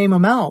maintain the same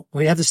amount.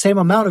 We have the same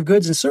amount of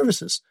goods and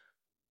services,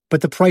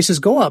 but the prices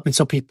go up. And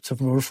so in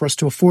order for us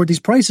to afford these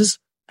prices,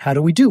 how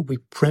do? We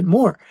print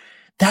more.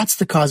 That's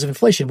the cause of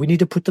inflation. We need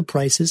to put the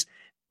prices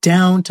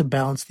down to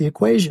balance the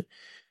equation.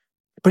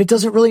 But it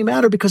doesn't really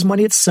matter because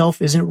money itself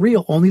isn't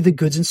real. Only the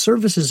goods and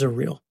services are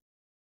real.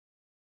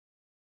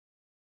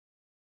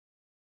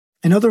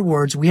 In other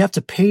words, we have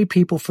to pay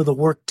people for the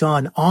work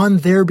done on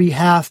their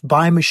behalf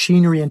by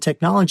machinery and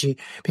technology,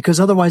 because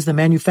otherwise the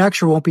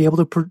manufacturer won't be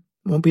able to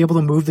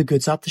move the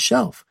goods off the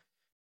shelf.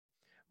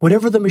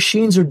 Whatever the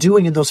machines are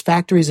doing in those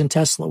factories in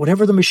Tesla,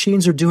 whatever the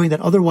machines are doing that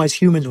otherwise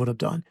humans would have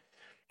done.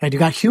 And you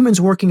got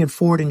humans working in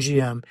Ford and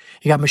GM.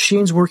 You got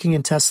machines working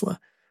in Tesla.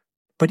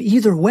 But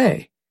either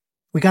way,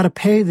 we got to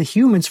pay the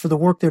humans for the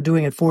work they're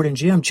doing at Ford and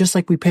GM, just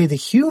like we pay the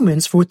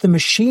humans for what the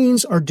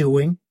machines are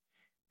doing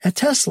at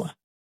Tesla.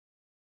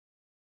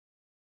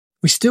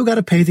 We still got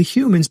to pay the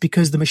humans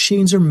because the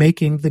machines are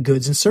making the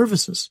goods and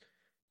services.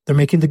 They're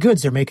making the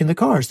goods. They're making the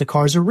cars. The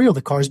cars are real.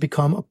 The cars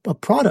become a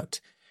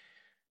product.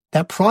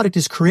 That product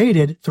is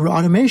created through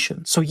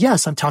automation. So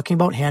yes, I'm talking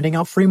about handing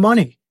out free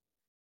money.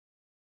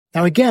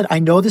 Now again, I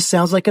know this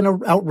sounds like an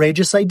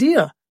outrageous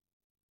idea.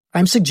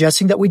 I'm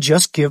suggesting that we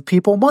just give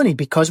people money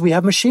because we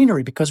have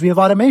machinery, because we have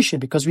automation,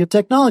 because we have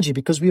technology,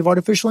 because we have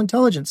artificial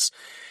intelligence.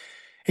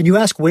 And you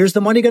ask, where's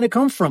the money going to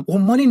come from? Well,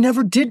 money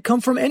never did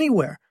come from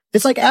anywhere.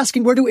 It's like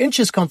asking, where do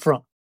inches come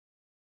from?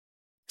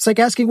 It's like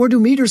asking, where do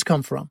meters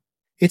come from?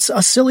 It's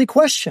a silly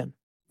question.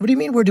 What do you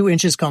mean, where do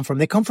inches come from?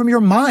 They come from your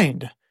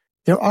mind.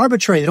 They're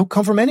arbitrary. They don't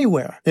come from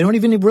anywhere. They don't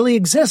even really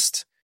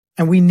exist.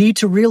 And we need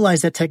to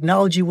realize that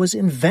technology was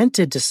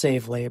invented to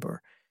save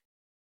labor.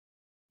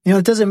 You know,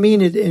 it doesn't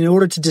mean in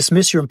order to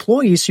dismiss your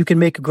employees, you can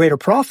make a greater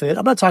profit.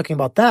 I'm not talking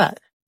about that.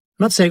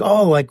 I'm not saying,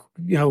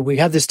 we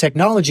have this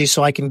technology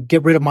so I can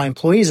get rid of my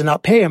employees and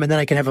not pay them and then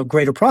I can have a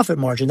greater profit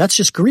margin. That's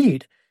just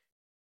greed.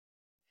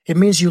 It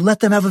means you let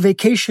them have a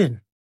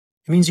vacation.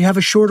 It means you have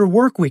a shorter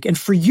work week. And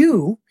for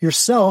you,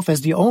 yourself,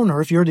 as the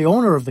owner, if you're the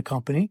owner of the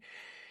company,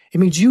 it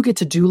means you get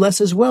to do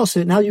less as well. So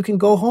that now you can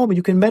go home and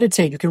you can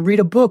meditate. You can read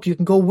a book. You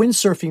can go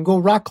windsurfing. You can go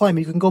rock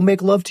climbing. You can go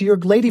make love to your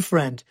lady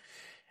friend.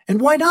 And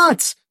why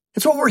not?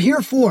 That's what we're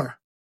here for.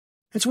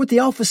 That's what the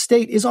alpha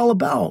state is all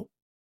about.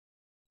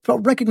 It's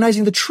about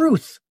recognizing the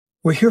truth.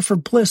 We're here for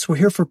bliss. We're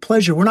here for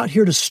pleasure. We're not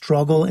here to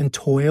struggle and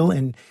toil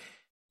and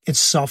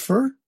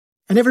suffer.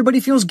 And everybody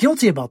feels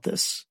guilty about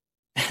this.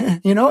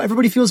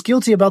 Everybody feels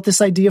guilty about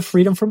this idea of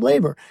freedom from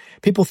labor.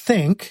 People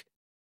think,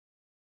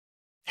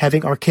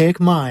 having archaic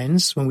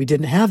minds when we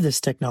didn't have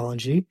this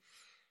technology,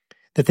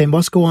 that they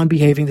must go on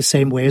behaving the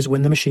same way as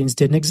when the machines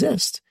didn't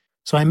exist.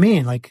 So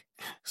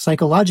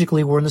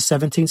psychologically, we're in the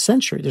 17th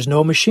century. There's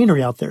no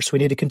machinery out there, so we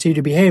need to continue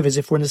to behave as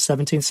if we're in the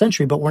 17th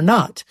century, but we're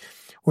not.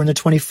 We're in the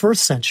 21st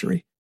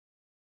century.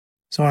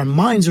 So our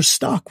minds are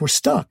stuck. We're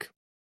stuck.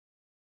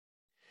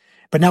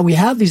 But now we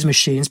have these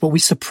machines, but we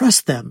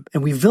suppress them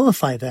and we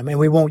vilify them and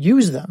we won't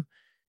use them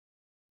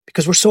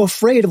because we're so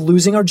afraid of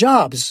losing our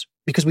jobs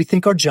because we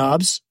think our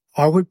jobs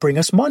are what bring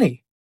us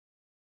money.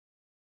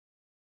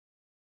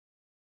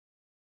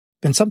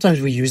 And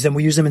sometimes we use them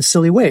in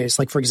silly ways.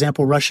 Like, for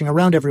example, rushing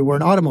around everywhere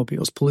in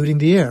automobiles, polluting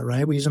the air,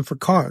 right? We use them for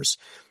cars.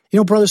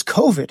 Brothers,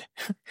 COVID,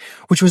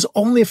 which was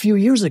only a few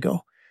years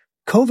ago,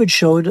 COVID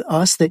showed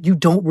us that you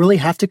don't really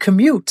have to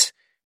commute.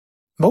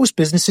 Most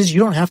businesses, you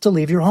don't have to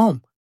leave your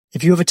home.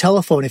 If you have a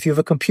telephone, if you have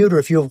a computer,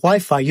 if you have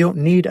Wi-Fi, you don't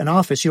need an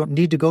office. You don't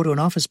need to go to an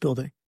office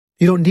building.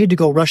 You don't need to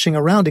go rushing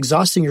around,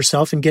 exhausting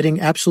yourself and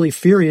getting absolutely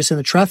furious in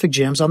the traffic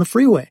jams on the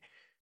freeway.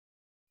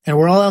 And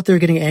we're all out there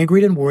getting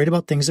angry and worried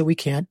about things that we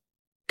can't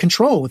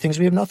control, things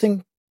we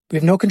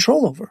have no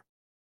control over.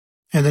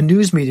 And the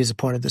news media is a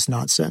part of this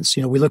nonsense.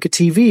 We look at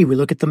TV, we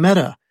look at the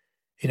meta,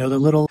 the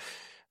little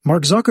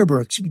Mark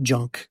Zuckerberg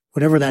junk,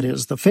 whatever that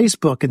is, the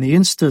Facebook and the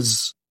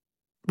Instas.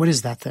 What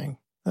is that thing?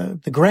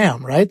 The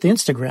gram, right? The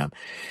Instagram.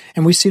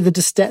 And we see the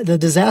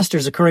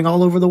disasters occurring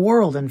all over the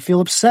world and feel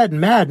upset and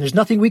mad. And there's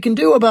nothing we can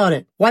do about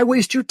it. Why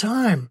waste your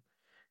time?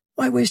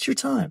 Why waste your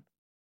time?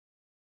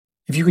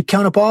 If you could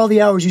count up all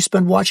the hours you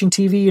spend watching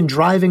TV and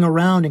driving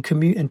around and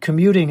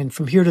commuting and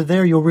from here to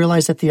there, you'll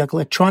realize that the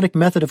electronic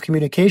method of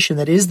communication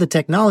that is the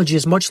technology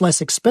is much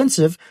less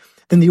expensive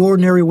than the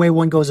ordinary way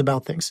one goes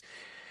about things.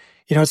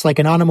 It's like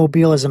an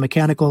automobile is a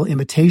mechanical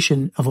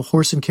imitation of a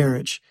horse and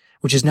carriage,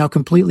 which is now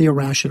completely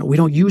irrational. We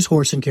don't use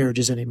horse and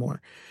carriages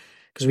anymore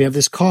because we have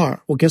this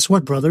car. Well, guess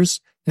what,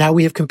 brothers? Now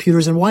we have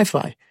computers and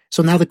Wi-Fi.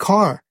 So now the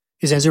car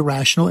is as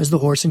irrational as the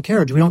horse and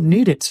carriage. We don't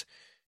need it.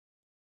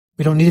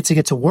 We don't need it to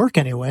get to work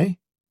anyway.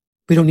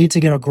 We don't need to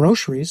get our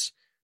groceries.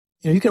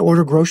 You can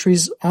order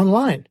groceries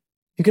online.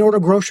 You can order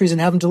groceries and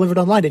have them delivered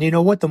online. And you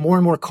know what? The more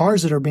and more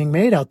cars that are being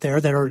made out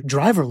there that are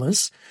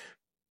driverless,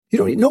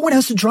 no one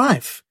has to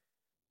drive.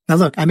 Now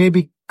look, I may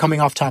be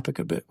coming off topic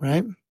a bit,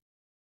 right?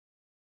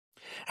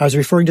 I was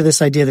referring to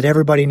this idea that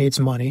everybody needs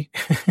money.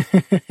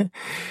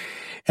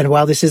 And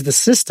while this is the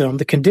system,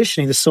 the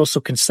conditioning, the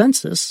social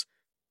consensus,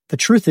 the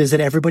truth is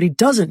that everybody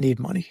doesn't need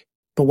money.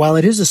 But while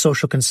it is a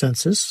social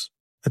consensus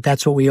that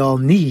that's what we all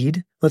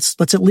need, let's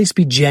at least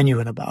be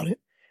genuine about it.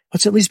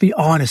 Let's at least be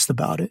honest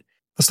about it.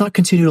 Let's not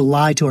continue to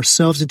lie to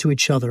ourselves and to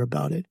each other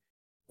about it.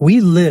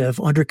 We live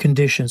under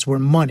conditions where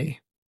money,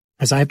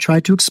 as I have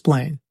tried to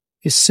explain,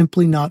 is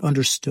simply not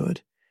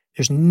understood.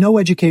 There's no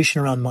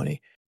education around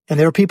money. And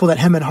there are people that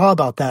hem and haw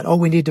about that. Oh,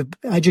 we need to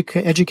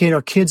educate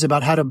our kids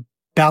about how to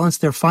balance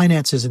their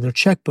finances and their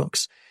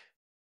checkbooks.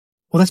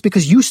 Well, that's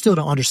because you still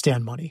don't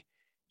understand money.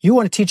 You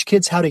want to teach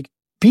kids how to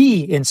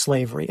be in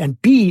slavery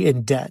and be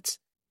in debt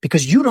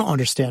because you don't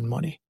understand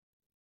money.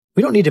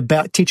 We don't need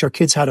to teach our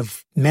kids how to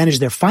manage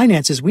their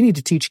finances. We need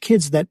to teach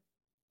kids that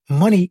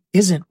money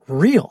isn't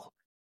real.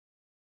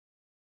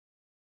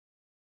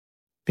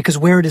 Because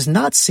where it is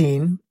not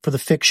seen for the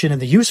fiction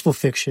and the useful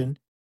fiction,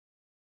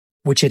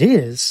 which it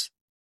is,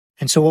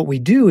 and so what we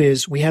do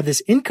is we have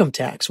this income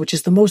tax, which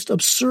is the most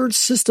absurd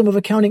system of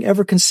accounting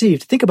ever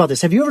conceived. Think about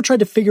this. Have you ever tried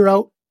to figure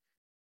out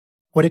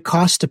what it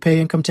costs to pay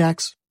income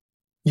tax?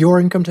 Your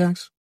income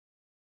tax?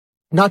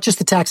 Not just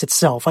the tax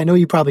itself. I know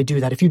you probably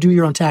do that. If you do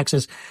your own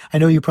taxes, I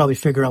know you probably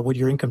figure out what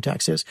your income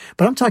tax is.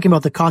 But I'm talking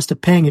about the cost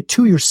of paying it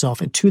to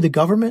yourself and to the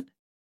government.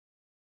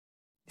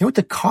 You know what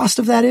the cost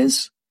of that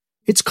is?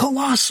 It's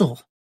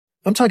colossal.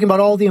 I'm talking about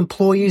all the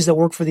employees that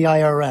work for the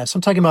IRS. I'm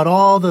talking about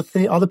all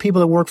the people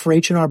that work for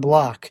H&R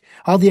Block,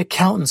 all the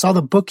accountants, all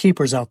the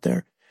bookkeepers out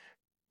there.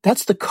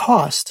 That's the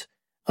cost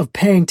of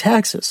paying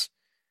taxes.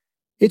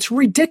 It's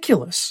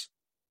ridiculous.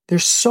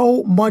 There's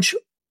so much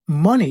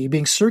money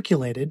being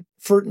circulated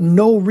for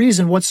no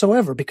reason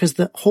whatsoever because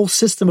the whole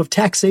system of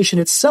taxation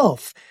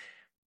itself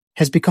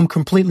has become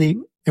completely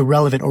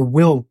irrelevant or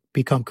will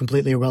become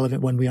completely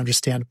irrelevant when we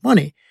understand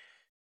money.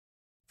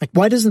 Like,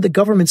 why doesn't the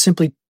government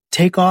simply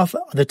take off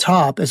the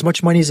top as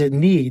much money as it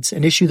needs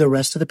and issue the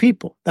rest to the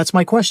people? That's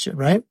my question,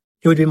 right?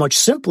 It would be much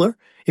simpler.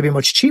 It'd be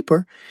much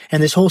cheaper.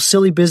 And this whole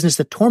silly business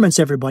that torments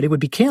everybody would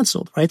be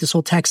canceled, right? This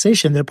whole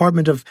taxation, the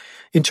Department of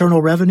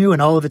Internal Revenue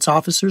and all of its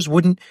officers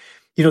wouldn't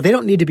They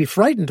don't need to be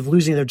frightened of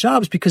losing their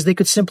jobs because they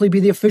could simply be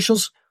the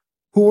officials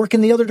who work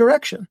in the other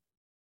direction.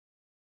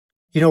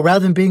 Rather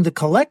than being the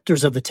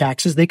collectors of the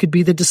taxes, they could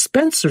be the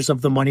dispensers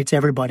of the money to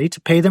everybody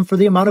to pay them for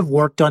the amount of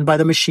work done by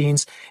the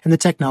machines and the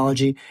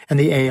technology and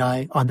the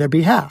AI on their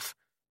behalf.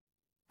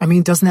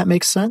 Doesn't that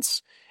make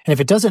sense? And if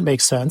it doesn't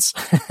make sense,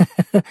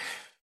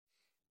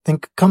 then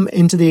come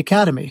into the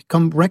academy.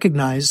 Come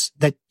recognize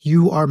that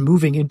you are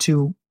moving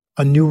into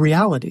a new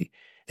reality,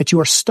 that you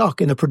are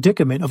stuck in the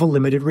predicament of a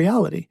limited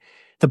reality.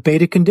 The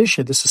beta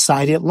condition, the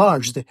society at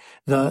large,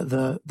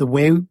 the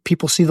way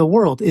people see the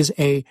world is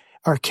a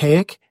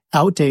archaic,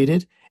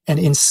 outdated, and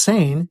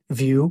insane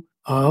view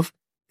of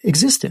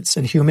existence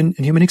and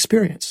human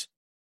experience.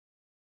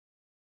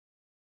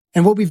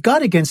 And what we've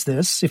got against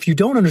this, if you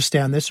don't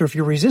understand this or if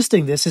you're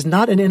resisting this, is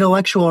not an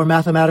intellectual or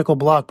mathematical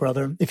block,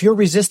 brother. If you're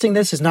resisting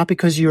this, it's not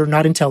because you're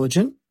not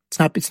intelligent.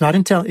 It's not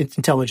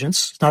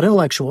intelligence. It's not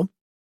intellectual.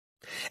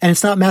 And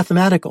it's not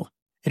mathematical.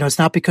 It's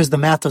not because the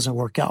math doesn't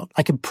work out.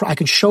 I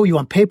can show you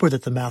on paper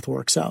that the math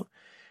works out.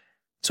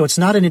 So it's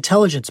not an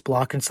intelligence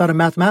block and it's not a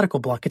mathematical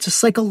block. It's a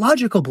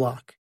psychological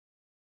block.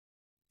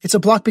 It's a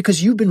block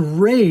because you've been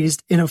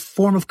raised in a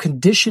form of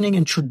conditioning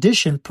and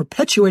tradition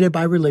perpetuated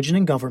by religion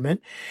and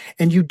government,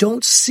 and you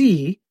don't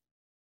see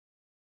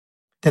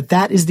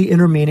that is the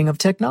inner meaning of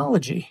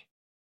technology.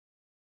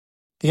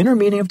 The inner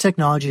meaning of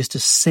technology is to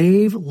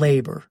save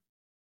labor.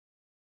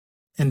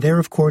 And there,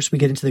 of course, we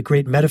get into the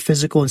great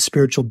metaphysical and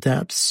spiritual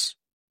depths.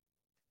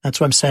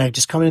 That's what I'm saying.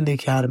 Just come into the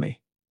academy.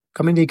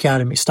 Come into the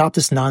academy. Stop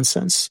this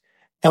nonsense.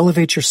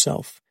 Elevate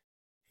yourself.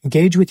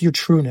 Engage with your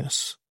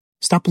trueness.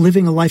 Stop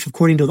living a life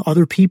according to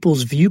other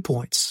people's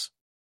viewpoints.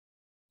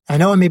 I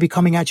know I may be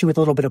coming at you with a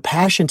little bit of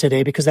passion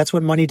today because that's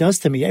what money does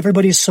to me.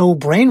 Everybody's so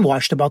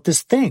brainwashed about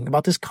this thing,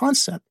 about this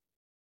concept.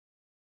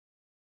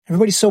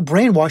 Everybody's so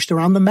brainwashed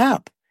around the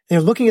map.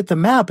 They're looking at the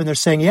map and they're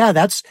saying, yeah,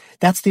 that's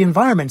the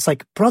environment. It's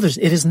like, brothers,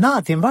 it is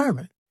not the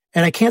environment.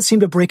 And I can't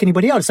seem to break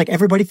anybody out. It's like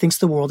everybody thinks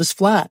the world is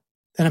flat.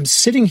 And I'm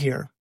sitting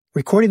here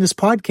recording this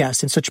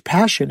podcast in such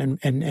passion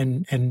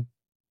and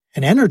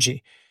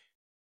energy,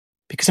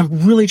 because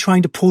I'm really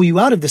trying to pull you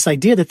out of this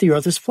idea that the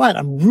earth is flat.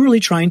 I'm really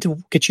trying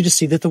to get you to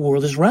see that the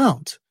world is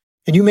round.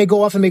 And you may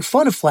go off and make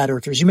fun of flat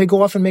earthers. You may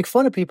go off and make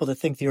fun of people that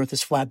think the earth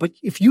is flat. But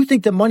if you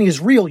think that money is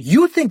real,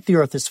 you think the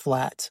earth is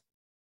flat.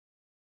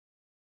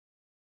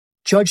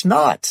 Judge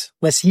not,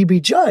 lest ye be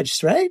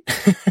judged, right?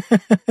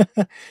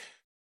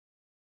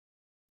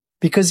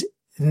 Because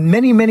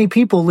many, many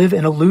people live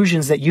in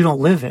illusions that you don't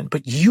live in,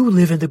 but you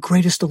live in the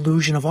greatest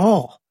illusion of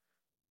all,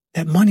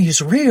 that money is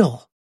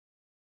real.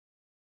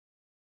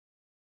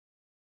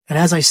 And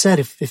as I said,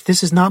 if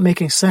this is not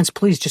making sense,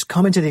 please just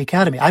come into the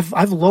academy.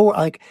 I've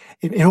lowered,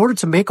 in order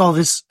to make all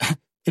this,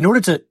 in order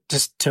to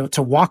just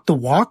to walk the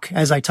walk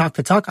as I talk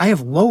the talk, I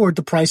have lowered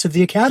the price of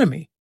the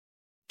academy.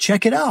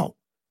 Check it out.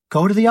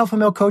 Go to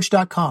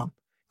thealphamalecoach.com.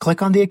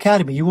 Click on the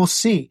academy. You will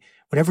see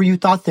whatever you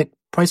thought the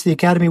price of the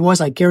academy was.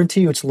 I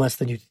guarantee you it's less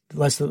than it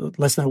was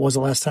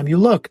the last time you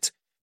looked.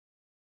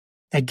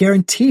 I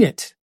guarantee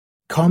it.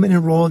 Come and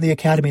enroll in the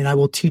academy and I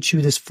will teach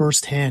you this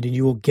firsthand and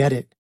you will get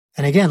it.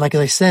 And again, like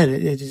I said,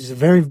 it is a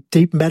very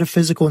deep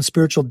metaphysical and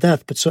spiritual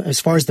depth. But so as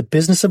far as the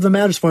business of the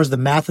matter, as far as the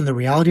math and the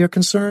reality are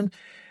concerned,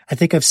 I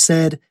think I've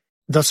said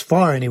thus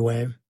far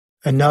anyway,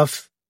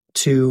 enough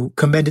to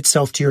commend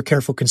itself to your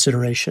careful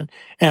consideration.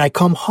 And I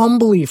come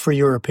humbly for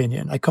your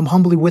opinion. I come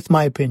humbly with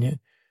my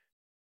opinion.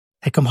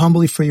 I come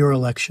humbly for your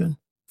election,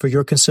 for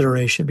your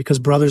consideration, because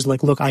brothers,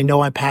 look, I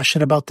know I'm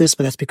passionate about this,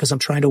 but that's because I'm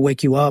trying to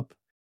wake you up.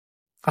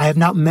 I have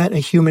not met a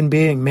human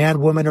being,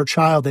 man, woman, or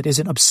child that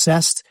isn't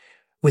obsessed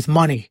with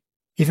money.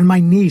 Even my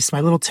niece, my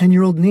little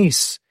 10-year-old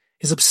niece,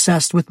 is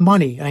obsessed with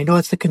money. And I know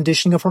that's the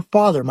conditioning of her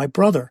father, my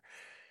brother,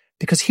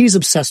 because he's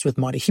obsessed with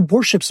money. He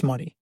worships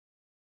money.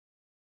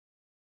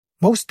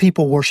 Most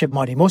people worship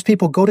money. Most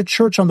people go to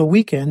church on the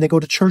weekend. They go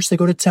to church, they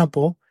go to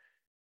temple,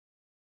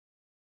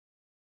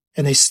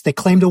 and they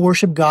claim to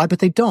worship God, but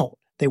they don't.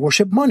 They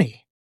worship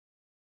money.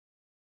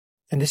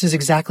 And this is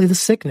exactly the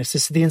sickness.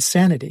 This is the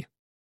insanity.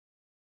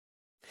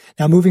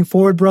 Now, moving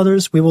forward,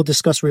 brothers, we will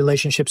discuss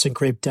relationships in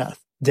great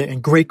depth.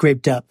 In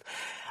great depth.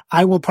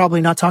 I will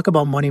probably not talk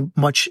about money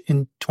much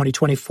in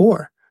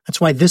 2024. That's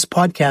why this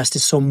podcast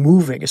is so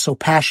moving, is so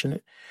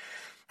passionate.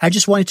 I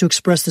just wanted to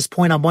express this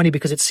point on money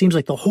because it seems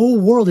like the whole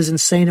world is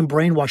insane and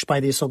brainwashed by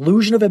this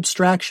illusion of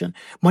abstraction.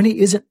 Money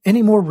isn't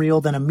any more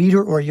real than a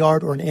meter or a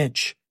yard or an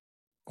inch.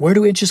 Where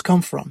do inches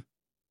come from?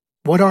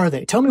 What are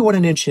they? Tell me what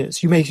an inch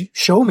is. You may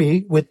show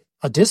me with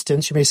a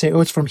distance. You may say,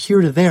 oh, it's from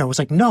here to there. I was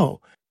like, no,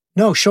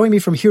 showing me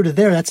from here to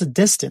there, that's a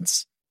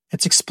distance.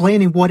 It's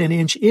explaining what an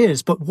inch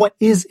is, but what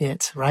is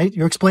it, right?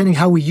 You're explaining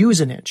how we use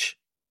an inch.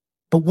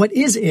 But what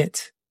is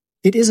it?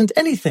 It isn't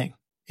anything.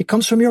 It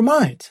comes from your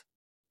mind.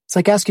 It's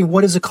like asking,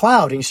 what is a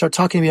cloud? And you start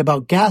talking to me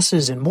about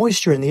gases and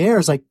moisture in the air.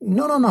 It's like,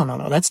 no.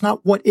 That's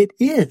not what it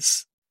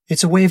is.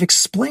 It's a way of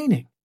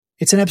explaining.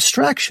 It's an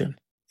abstraction.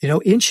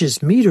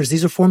 Inches, meters,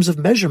 these are forms of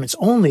measurements,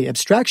 only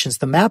abstractions.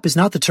 The map is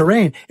not the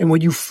terrain. And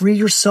when you free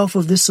yourself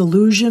of this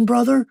illusion,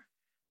 brother,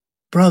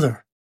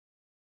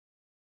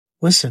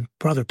 Listen,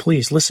 brother,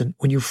 please listen.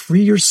 When you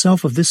free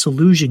yourself of this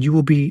illusion, you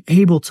will be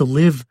able to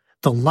live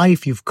the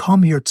life you've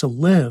come here to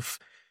live.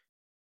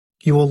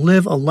 You will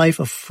live a life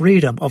of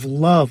freedom, of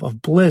love,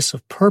 of bliss,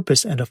 of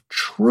purpose, and of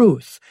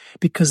truth,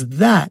 because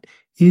that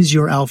is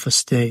your alpha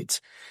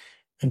state.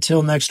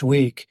 Until next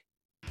week,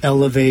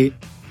 elevate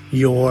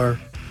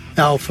your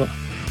alpha.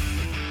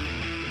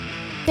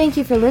 Thank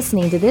you for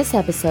listening to this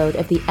episode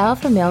of the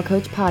Alpha Male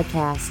Coach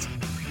Podcast.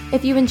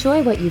 If you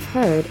enjoy what you've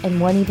heard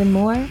and want even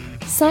more,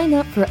 sign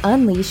up for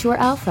Unleash Your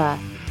Alpha,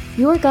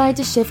 your guide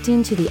to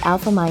shifting to the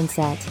alpha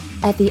mindset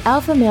at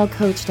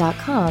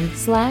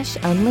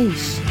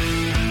thealphamalecoach.com/unleash.